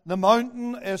that the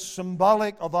mountain is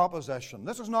symbolic of opposition.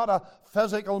 This is not a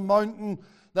physical mountain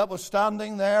that was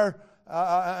standing there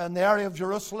in the area of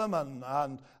Jerusalem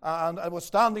and it was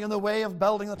standing in the way of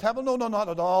building the temple. No, not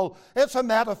at all. It's a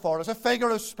metaphor. It's a figure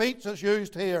of speech that's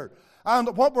used here.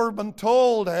 And what we're been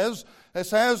told is, it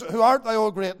says, who art thou,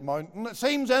 O great mountain? It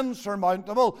seems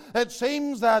insurmountable. It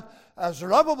seems that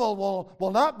Zerubbabel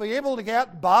will not be able to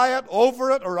get by it,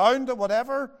 over it, around it,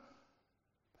 whatever.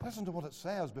 Listen to what it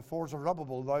says, before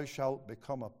Zerubbabel thou shalt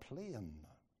become a plain.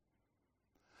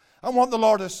 And what the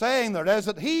Lord is saying there is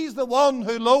that He's the one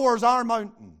who lowers our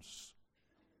mountains.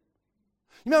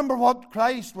 You remember what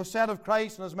Christ was said of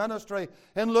Christ in His ministry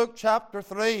in Luke chapter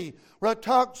 3, where it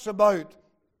talks about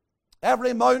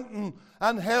every mountain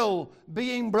and hill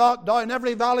being brought down,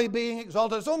 every valley being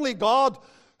exalted. It's only God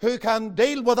who can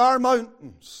deal with our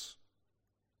mountains.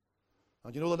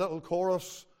 And you know the little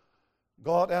chorus,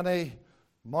 got any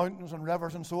mountains and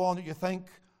rivers and so on that you think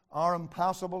are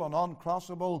impassable and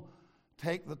uncrossable?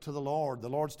 Take that to the Lord. The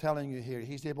Lord's telling you here,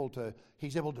 He's able to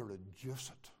reduce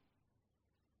it.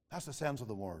 That's the sense of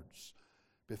the words.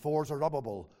 Before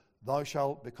Zerubbabel, thou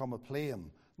shalt become a plain.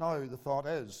 Now the thought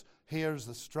is, here's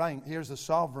the strength, here's the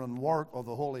sovereign work of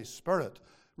the Holy Spirit,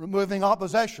 removing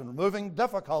opposition, removing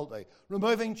difficulty,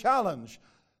 removing challenge.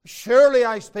 Surely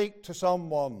I speak to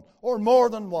someone, or more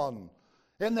than one,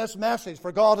 in this message,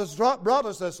 for God has brought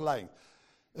us this length,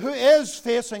 who is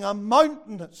facing a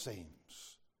mountain, it seems.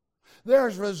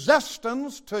 There's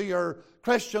resistance to your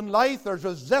Christian life. There's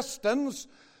resistance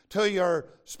to your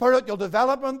spiritual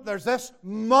development. There's this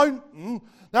mountain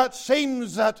that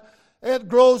seems that it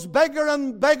grows bigger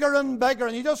and bigger and bigger,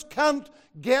 and you just can't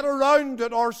get around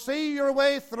it or see your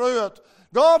way through it.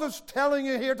 God is telling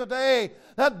you here today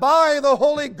that by the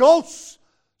Holy Ghost's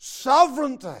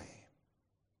sovereignty,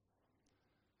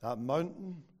 that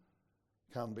mountain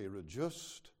can be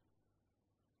reduced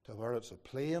to where it's a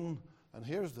plain. And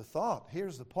here's the thought,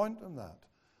 here's the point in that.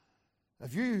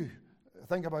 If you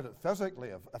think about it physically,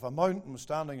 if a mountain was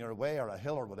standing in your way, or a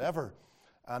hill or whatever,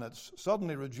 and it's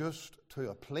suddenly reduced to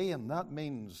a plain, that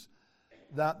means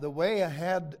that the way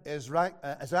ahead is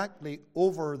actually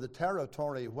over the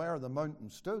territory where the mountain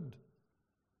stood.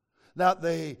 That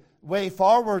the way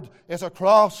forward is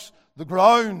across the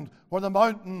ground where the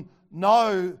mountain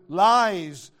now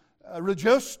lies,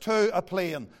 reduced to a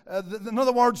plain. In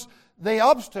other words, the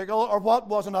obstacle, or what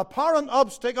was an apparent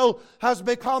obstacle, has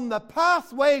become the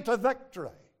pathway to victory.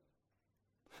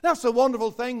 That's the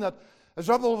wonderful thing that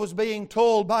Zerubbabel was being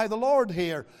told by the Lord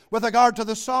here with regard to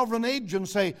the sovereign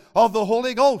agency of the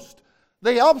Holy Ghost.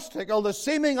 The obstacle, the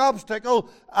seeming obstacle,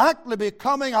 actually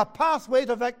becoming a pathway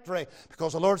to victory.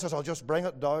 Because the Lord says, I'll just bring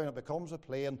it down, it becomes a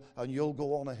plain, and you'll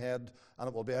go on ahead, and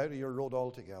it will be out of your road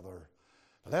altogether.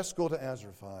 But let's go to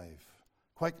Ezra 5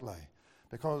 quickly,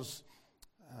 because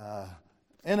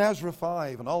in Ezra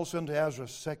 5 and also into Ezra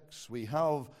 6, we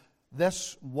have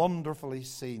this wonderfully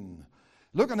seen.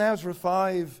 Look in Ezra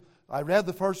 5. I read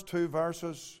the first two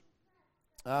verses,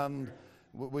 and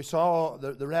we saw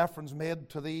the reference made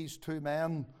to these two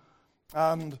men.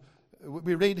 And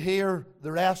we read here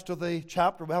the rest of the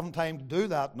chapter. We haven't time to do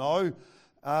that now.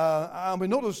 And we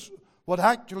notice what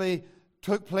actually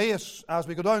took place as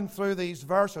we go down through these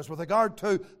verses with regard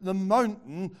to the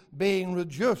mountain being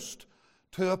reduced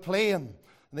to a plain.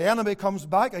 The enemy comes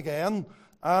back again,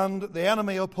 and the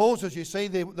enemy opposes. You see,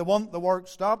 they want the work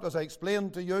stopped, as I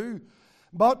explained to you.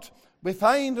 But we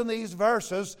find in these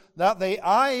verses that the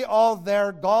eye of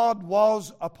their God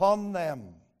was upon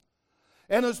them.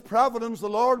 In His providence, the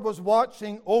Lord was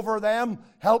watching over them,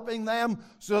 helping them,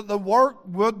 so that the work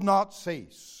would not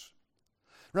cease.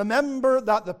 Remember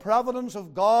that the providence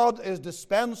of God is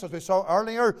dispensed, as we saw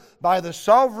earlier, by the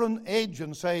sovereign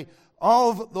agency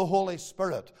of the Holy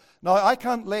Spirit. Now, I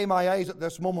can't lay my eyes at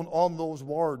this moment on those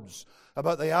words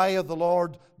about the eye of the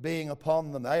Lord being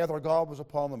upon them. The eye of their God was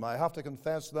upon them. I have to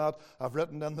confess that. I've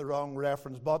written in the wrong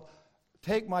reference, but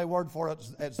take my word for it,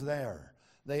 it's there.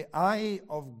 The eye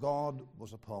of God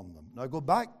was upon them. Now, go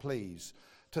back, please,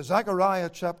 to Zechariah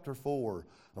chapter 4.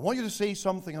 I want you to see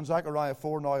something in Zechariah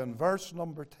 4 now in verse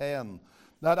number 10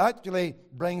 that actually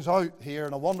brings out here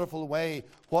in a wonderful way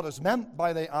what is meant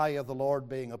by the eye of the Lord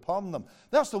being upon them.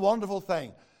 That's the wonderful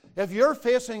thing. If you're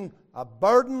facing a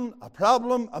burden, a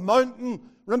problem, a mountain,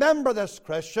 remember this,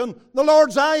 Christian, the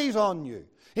Lord's eye is on you.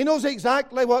 He knows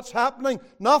exactly what's happening.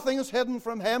 Nothing is hidden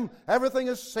from Him. Everything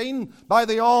is seen by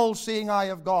the all-seeing eye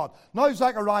of God. Now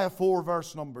Zechariah 4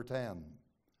 verse number 10.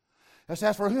 It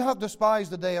says, "For who hath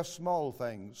despised the day of small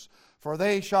things? For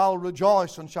they shall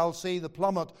rejoice and shall see the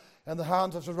plummet in the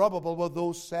hands of Zerubbabel with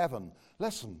those 7.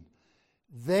 Listen,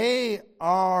 they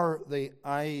are the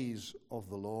eyes of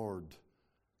the Lord,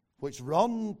 which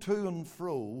run to and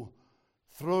fro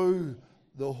through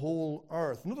the whole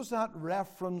earth. Notice that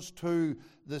reference to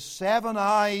the 7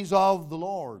 eyes of the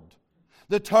Lord.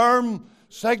 The term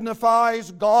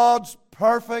signifies God's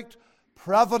perfect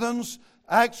providence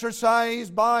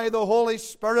exercised by the Holy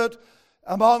Spirit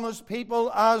among His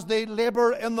people as they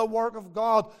labor in the work of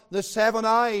God. The 7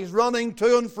 eyes running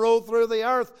to and fro through the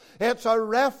earth. It's a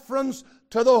reference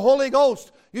to the Holy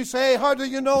Ghost. You say, how do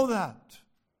you know that?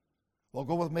 Well,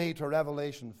 go with me to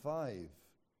Revelation 5.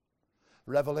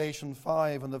 Revelation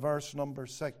 5 and the verse number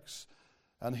 6.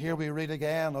 And here we read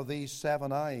again of these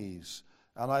 7 eyes.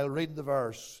 And I'll read the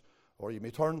verse, or you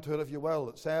may turn to it if you will.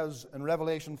 It says in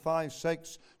Revelation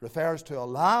 5:6, refers to a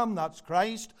lamb, that's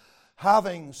Christ,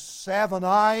 having 7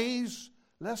 eyes.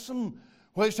 Listen,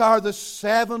 which are the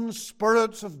 7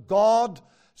 spirits of God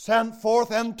sent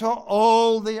forth into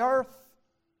all the earth.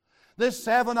 The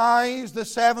 7 eyes, the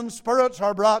 7 spirits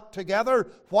are brought together.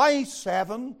 Why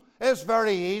 7? It's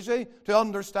very easy to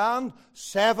understand.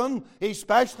 7,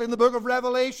 especially in the book of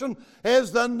Revelation,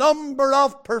 is the number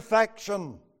of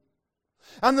perfection.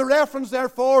 And the reference,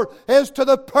 therefore, is to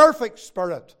the perfect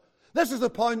Spirit. This is the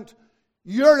point.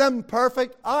 You're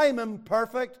imperfect. I'm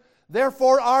imperfect.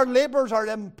 Therefore, our labors are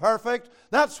imperfect.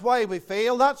 That's why we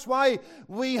fail. That's why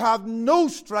we have no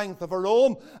strength of our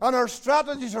own. And our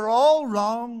strategies are all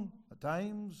wrong at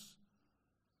times,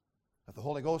 if the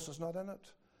Holy Ghost is not in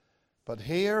it. But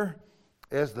here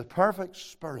is the perfect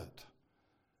Spirit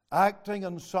acting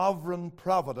in sovereign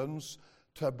providence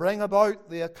to bring about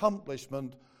the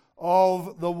accomplishment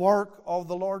of the work of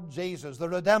the Lord Jesus, the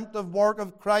redemptive work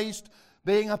of Christ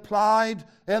being applied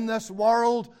in this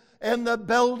world in the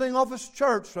building of His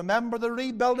church. Remember, the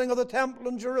rebuilding of the temple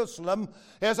in Jerusalem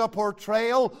is a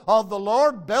portrayal of the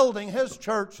Lord building His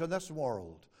church in this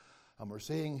world. And we're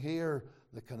seeing here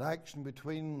the connection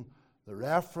between the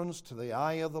reference to the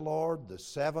eye of the Lord, the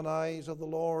 7 eyes of the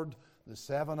Lord, the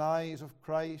 7 eyes of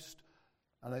Christ.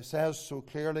 And it says so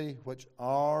clearly, which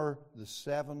are the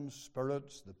 7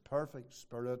 spirits, the perfect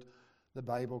Spirit. The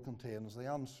Bible contains the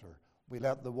answer. We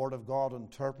let the Word of God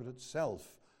interpret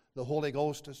itself. The Holy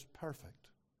Ghost is perfect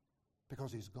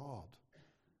because He's God.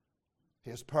 He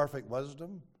has perfect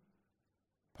wisdom,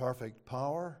 perfect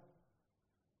power.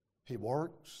 He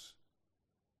works,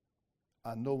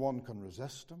 and no one can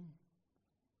resist Him.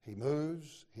 He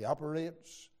moves, He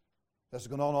operates. This is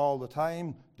going on all the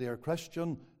time. Dear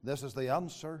Christian, this is the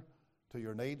answer to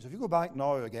your needs. If you go back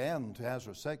now again to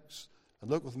Ezra 6, and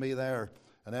look with me there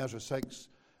in Ezra 6,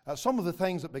 at some of the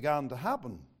things that began to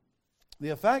happen, the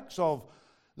effects of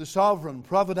the sovereign,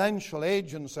 providential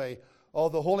agency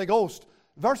of the Holy Ghost.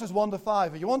 Verses 1 to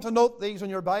 5. If you want to note these in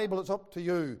your Bible, it's up to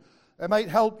you. It might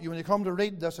help you when you come to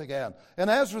read this again. In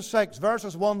Ezra 6,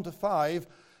 verses 1 to 5,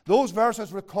 those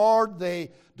verses record the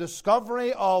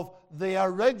discovery of the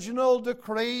original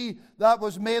decree that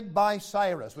was made by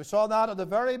Cyrus. We saw that at the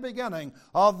very beginning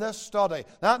of this study.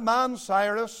 That man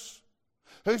Cyrus,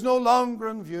 who's no longer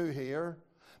in view here,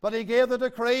 but he gave the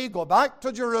decree, go back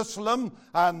to Jerusalem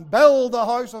and build the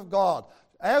house of God.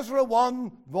 Ezra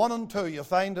 1 and 2, you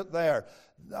find it there.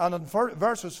 And in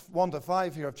verses 1 to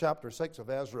 5 here of chapter 6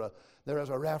 of Ezra, there is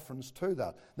a reference to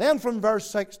that. Then from verse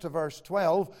 6 to verse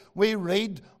 12, we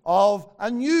read of a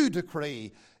new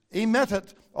decree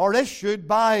emitted or issued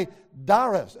by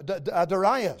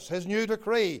Darius, his new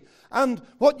decree. And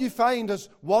what you find is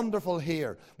wonderful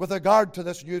here with regard to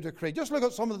this new decree. Just look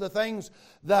at some of the things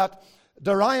that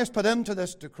Darius put into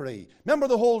this decree. Remember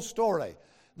the whole story.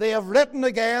 They have written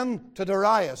again to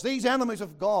Darius, these enemies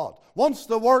of God. Once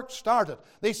the work started,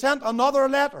 they sent another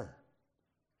letter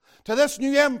to this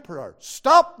new emperor,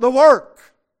 stop the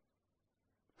work.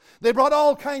 They brought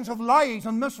all kinds of lies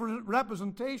and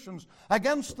misrepresentations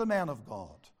against the men of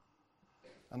God.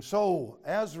 And so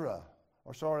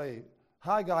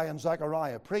Haggai and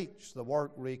Zechariah preach, the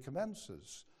work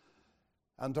recommences.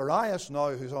 And Darius now,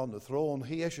 who's on the throne,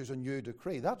 he issues a new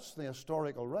decree. That's the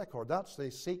historical record. That's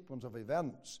the sequence of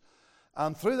events.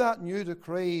 And through that new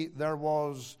decree, there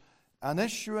was an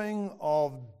issuing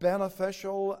of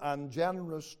beneficial and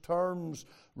generous terms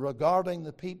regarding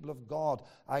the people of God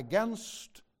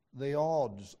against the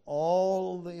odds,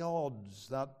 all the odds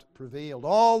that prevailed,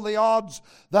 all the odds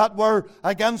that were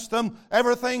against them.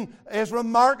 Everything is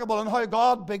remarkable in how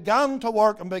God began to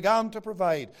work and began to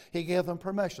provide. He gave them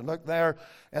permission. Look there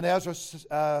in Ezra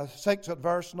 6 at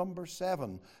verse number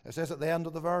 7. It says at the end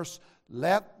of the verse,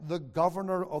 "Let the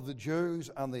governor of the Jews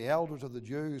and the elders of the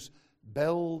Jews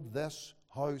build this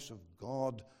house of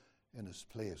God in his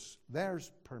place."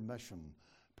 There's permission.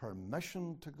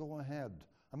 Permission to go ahead.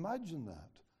 Imagine that.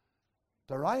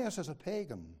 Darius is a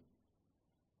pagan.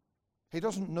 He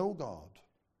doesn't know God.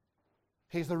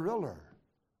 He's the ruler.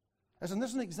 Isn't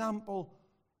this an example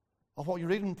of what you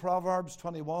read in Proverbs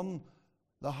 21?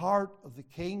 The heart of the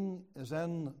king is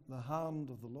in the hand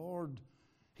of the Lord.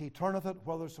 He turneth it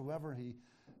whithersoever he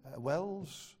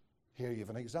wills. Here you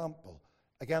have an example.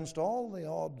 Against all the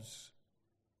odds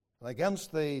and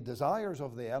against the desires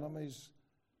of the enemies,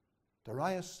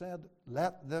 Darius said,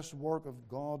 let this work of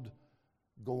God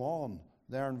go on.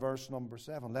 There in verse number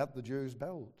 7, let the Jews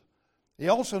build. He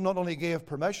also not only gave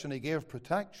permission, he gave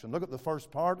protection. Look at the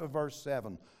first part of verse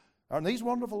 7. Aren't these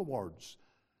wonderful words?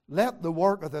 Let the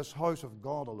work of this house of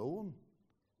God alone.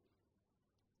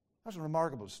 That's a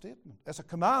remarkable statement. It's a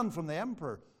command from the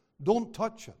emperor. Don't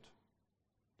touch it.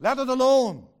 Let it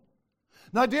alone.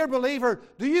 Now, dear believer,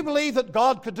 do you believe that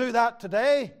God could do that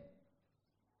today?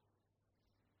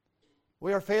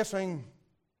 We are facing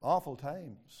awful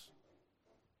times.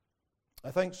 I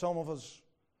think some of us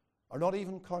are not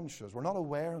even conscious, we're not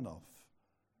aware enough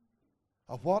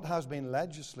of what has been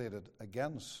legislated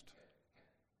against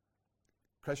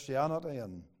Christianity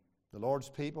and the Lord's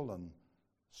people and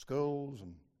schools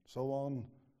and so on.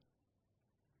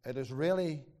 It is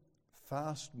really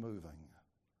fast moving.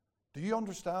 Do you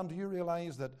understand, do you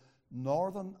realize that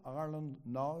Northern Ireland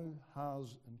now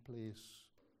has in place,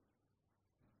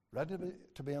 ready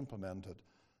to be implemented,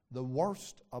 the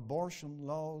worst abortion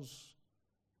laws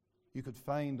you could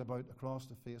find about across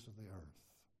the face of the earth?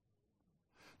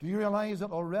 Do you realize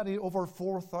that already over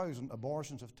 4,000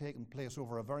 abortions have taken place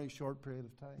over a very short period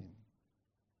of time?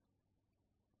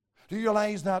 Do you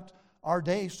realize that our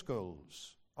day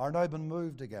schools are now being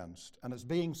moved against, and it's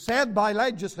being said by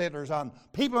legislators and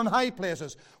people in high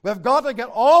places, we've got to get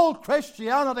all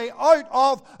Christianity out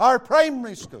of our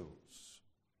primary schools?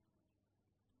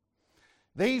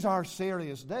 These are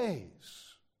serious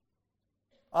days,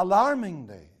 alarming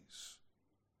days.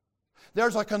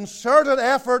 There's a concerted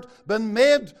effort been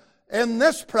made in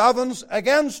this province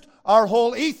against our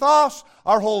whole ethos,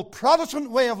 our whole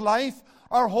Protestant way of life,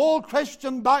 our whole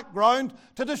Christian background,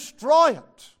 to destroy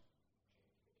it.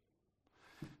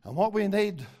 And what we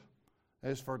need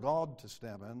is for God to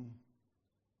step in.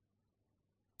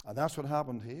 And that's what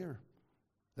happened here.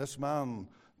 This man,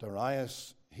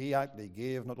 Darius, he actually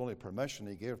gave not only permission,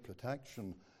 he gave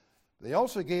protection, but he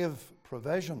also gave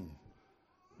provision.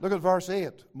 Look at verse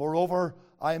 8. Moreover,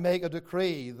 I make a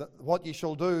decree that what ye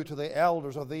shall do to the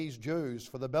elders of these Jews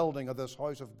for the building of this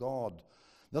house of God,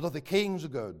 that of the king's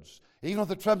goods, even of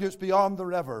the tributes beyond the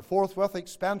river, forthwith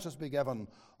expenses be given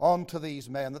unto these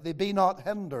men, that they be not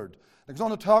hindered. He's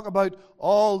going to talk about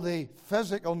all the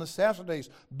physical necessities,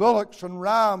 bullocks and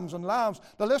rams and lambs.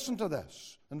 Now listen to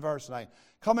this in verse 9.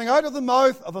 Coming out of the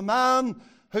mouth of a man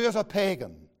who is a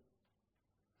pagan.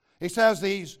 He says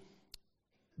these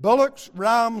bullocks,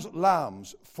 rams,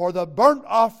 lambs, for the burnt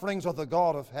offerings of the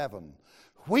God of heaven,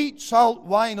 wheat, salt,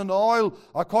 wine, and oil,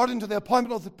 according to the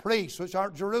appointment of the priests which are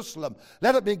at Jerusalem.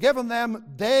 Let it be given them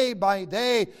day by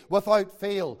day without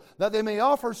fail, that they may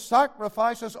offer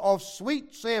sacrifices of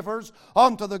sweet savours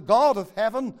unto the God of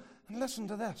heaven. And listen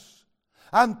to this.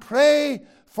 And pray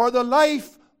for the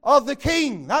life of the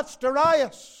king. That's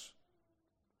Darius.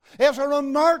 It's a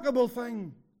remarkable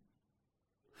thing.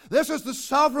 This is the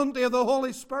sovereignty of the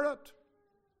Holy Spirit.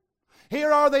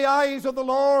 Here are the eyes of the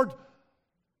Lord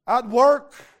at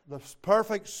work, the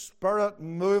perfect Spirit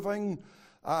moving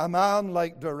a man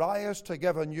like Darius to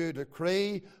give a new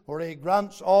decree where he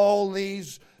grants all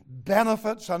these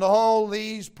benefits and all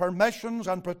these permissions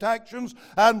and protections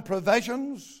and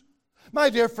provisions. My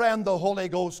dear friend, the Holy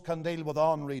Ghost can deal with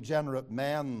unregenerate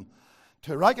men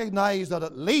to recognize that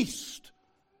at least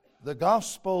The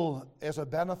gospel is a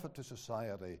benefit to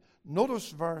society.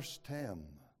 Notice verse 10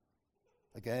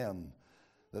 again.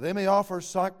 That they may offer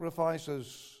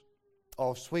sacrifices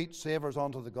of sweet savours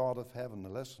unto the God of heaven. Now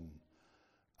listen.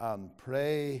 And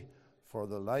pray for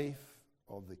the life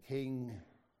of the king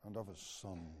and of his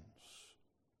sons.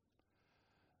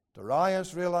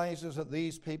 Darius realizes that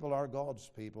these people are God's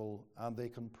people and they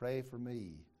can pray for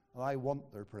me. And I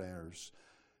want their prayers.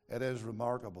 It is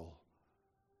remarkable.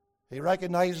 He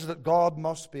recognizes that God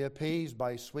must be appeased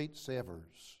by sweet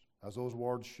savours, as those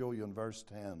words show you in verse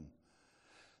 10.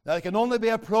 That it can only be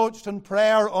approached in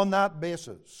prayer on that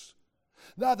basis.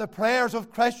 That the prayers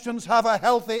of Christians have a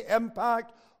healthy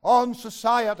impact on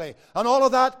society. And all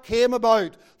of that came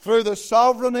about through the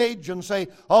sovereign agency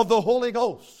of the Holy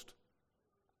Ghost.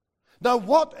 Now,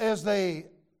 what is the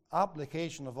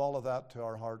application of all of that to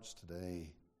our hearts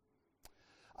today?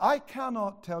 I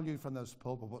cannot tell you from this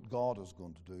pulpit what God is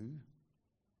going to do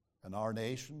in our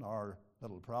nation, our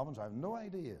little province. I have no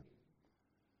idea.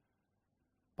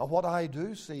 But what I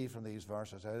do see from these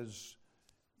verses is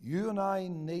you and I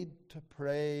need to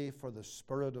pray for the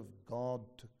Spirit of God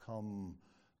to come,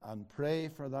 and pray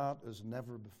for that as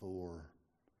never before,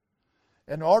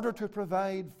 in order to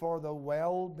provide for the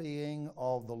well-being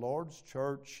of the Lord's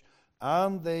church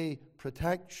and the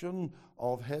protection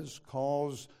of His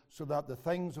cause, so that the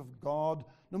things of God,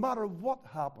 no matter what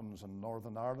happens in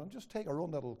Northern Ireland, just take our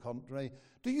own little country.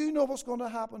 Do you know what's going to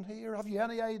happen here? Have you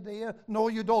any idea? No,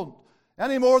 you don't.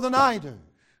 Any more than I do.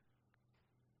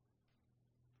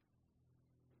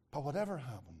 But whatever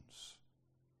happens,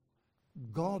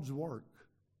 God's work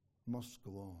must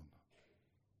go on.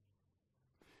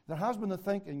 There has been the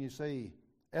thinking, you see,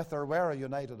 if there were a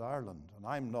united Ireland, and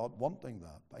I'm not wanting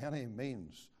that by any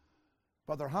means,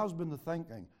 but there has been the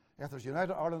thinking, if there's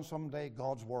united Ireland someday,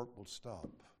 God's work will stop.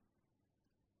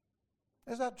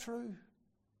 Is that true?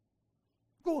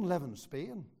 Go and live in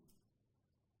Spain.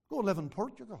 Go and live in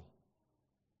Portugal.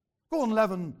 Go and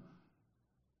live in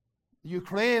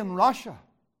Ukraine, Russia.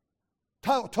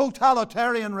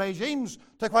 Totalitarian regimes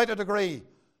to quite a degree.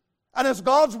 And is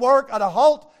God's work at a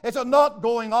halt? Is it not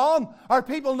going on? Are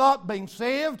people not being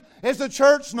saved? Is the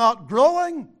church not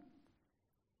growing?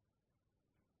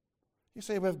 You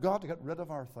see, we've got to get rid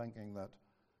of our thinking that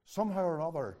somehow or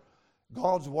other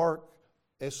God's work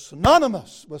is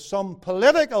synonymous with some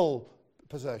political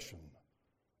position.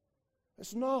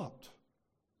 It's not.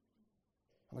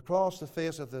 And across the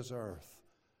face of this earth,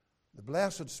 the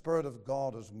blessed Spirit of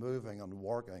God is moving and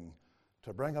working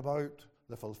to bring about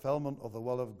the fulfillment of the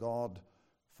will of God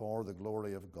for the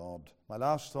glory of God. My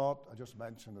last thought, I just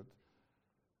mentioned it.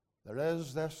 There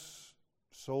is this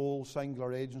sole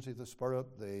singular agency of the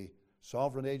Spirit, the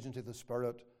sovereign agency of the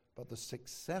Spirit, but the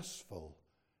successful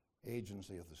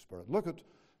agency of the Spirit. Look at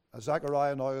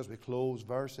Zechariah now as we close,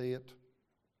 verse 8. It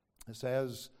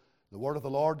says, the word of the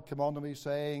Lord came unto me,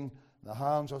 saying, the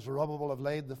hands of Zerubbabel have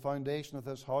laid the foundation of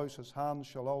this house, his hands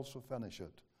shall also finish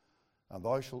it. And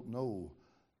thou shalt know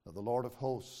that the Lord of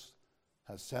hosts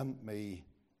has sent me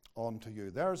unto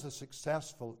you. There's the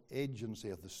successful agency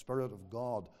of the Spirit of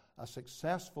God, a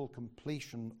successful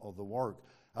completion of the work.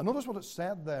 And notice what it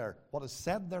said there, what is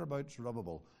said there about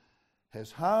Zerubbabel.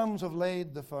 His hands have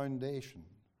laid the foundation.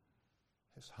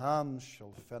 His hands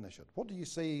shall finish it. What do you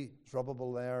see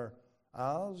Zerubbabel there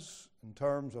as, in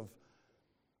terms of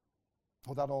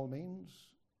what that all means?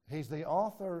 He's the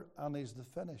author and he's the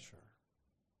finisher.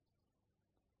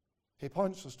 He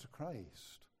points us to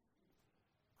Christ.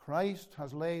 Christ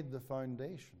has laid the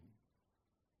foundation.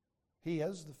 He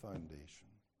is the foundation.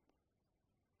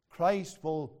 Christ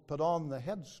will put on the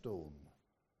headstone,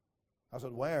 as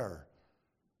it were,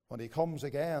 when he comes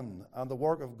again, and the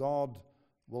work of God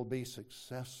will be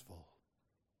successful.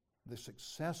 The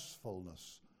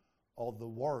successfulness of the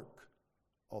work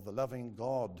of the living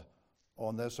God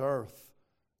on this earth,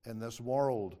 in this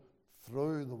world,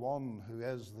 through the one who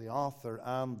is the author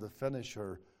and the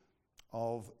finisher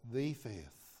of the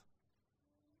faith.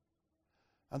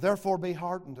 And therefore be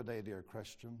heartened today, dear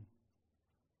Christian.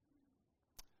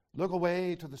 Look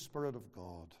away to the Spirit of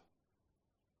God.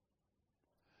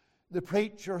 The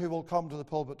preacher who will come to the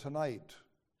pulpit tonight,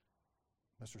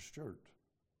 Mr. Stewart,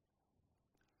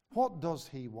 what does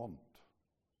he want?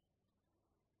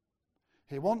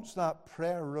 He wants that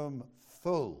prayer room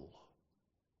full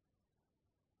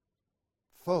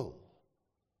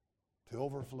to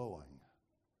overflowing.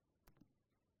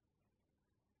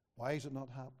 Why is it not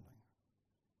happening?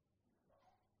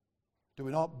 Do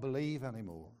we not believe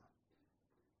anymore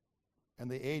in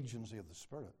the agency of the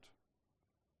Spirit?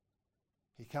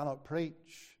 He cannot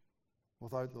preach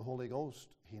without the Holy Ghost.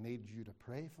 He needs you to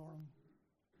pray for him.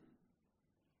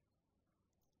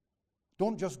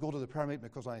 Don't just go to the prayer meeting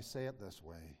because I say it this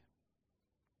way.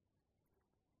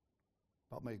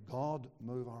 But may God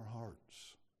move our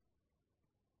hearts.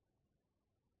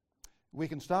 We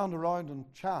can stand around and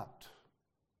chat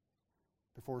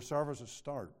before services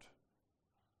start,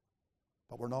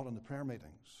 but we're not in the prayer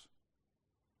meetings.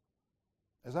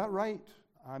 Is that right?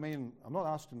 I mean, I'm not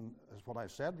asking, is what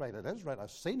I've said right? It is right.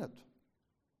 I've seen it.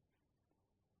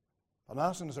 I'm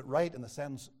asking, is it right in the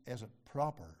sense, is it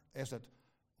proper? Is it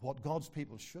what God's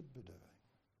people should be doing?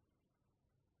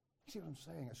 You see what I'm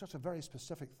saying? It's just a very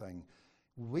specific thing.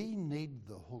 We need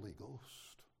the Holy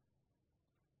Ghost.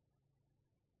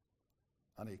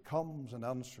 And He comes in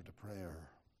answer to prayer.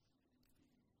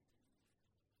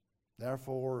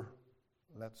 Therefore,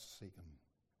 let's seek Him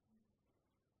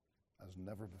as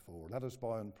never before. Let us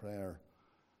bow in prayer.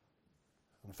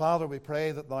 And Father, we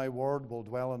pray that Thy word will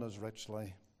dwell in us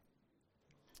richly.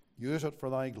 Use it for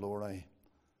Thy glory.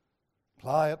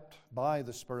 Apply it by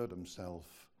the Spirit Himself.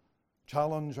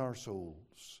 Challenge our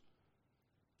souls.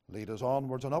 Lead us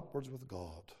onwards and upwards with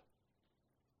God.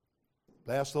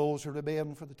 Bless those who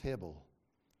remain for the table.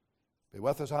 Be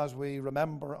with us as we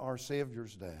remember our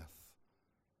Saviour's death.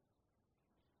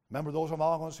 Remember those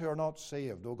among us who are not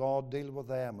saved. O God, deal with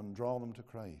them and draw them to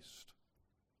Christ.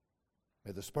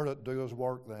 May the Spirit do His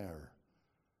work there.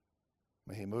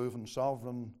 May He move in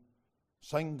sovereign,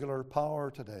 singular power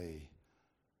today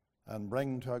and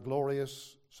bring to a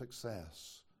glorious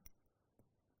success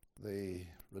the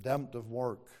redemptive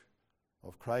work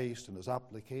of Christ and His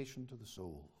application to the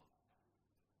soul.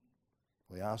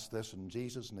 We ask this in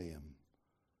Jesus' name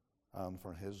and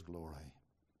for His glory.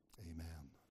 Amen.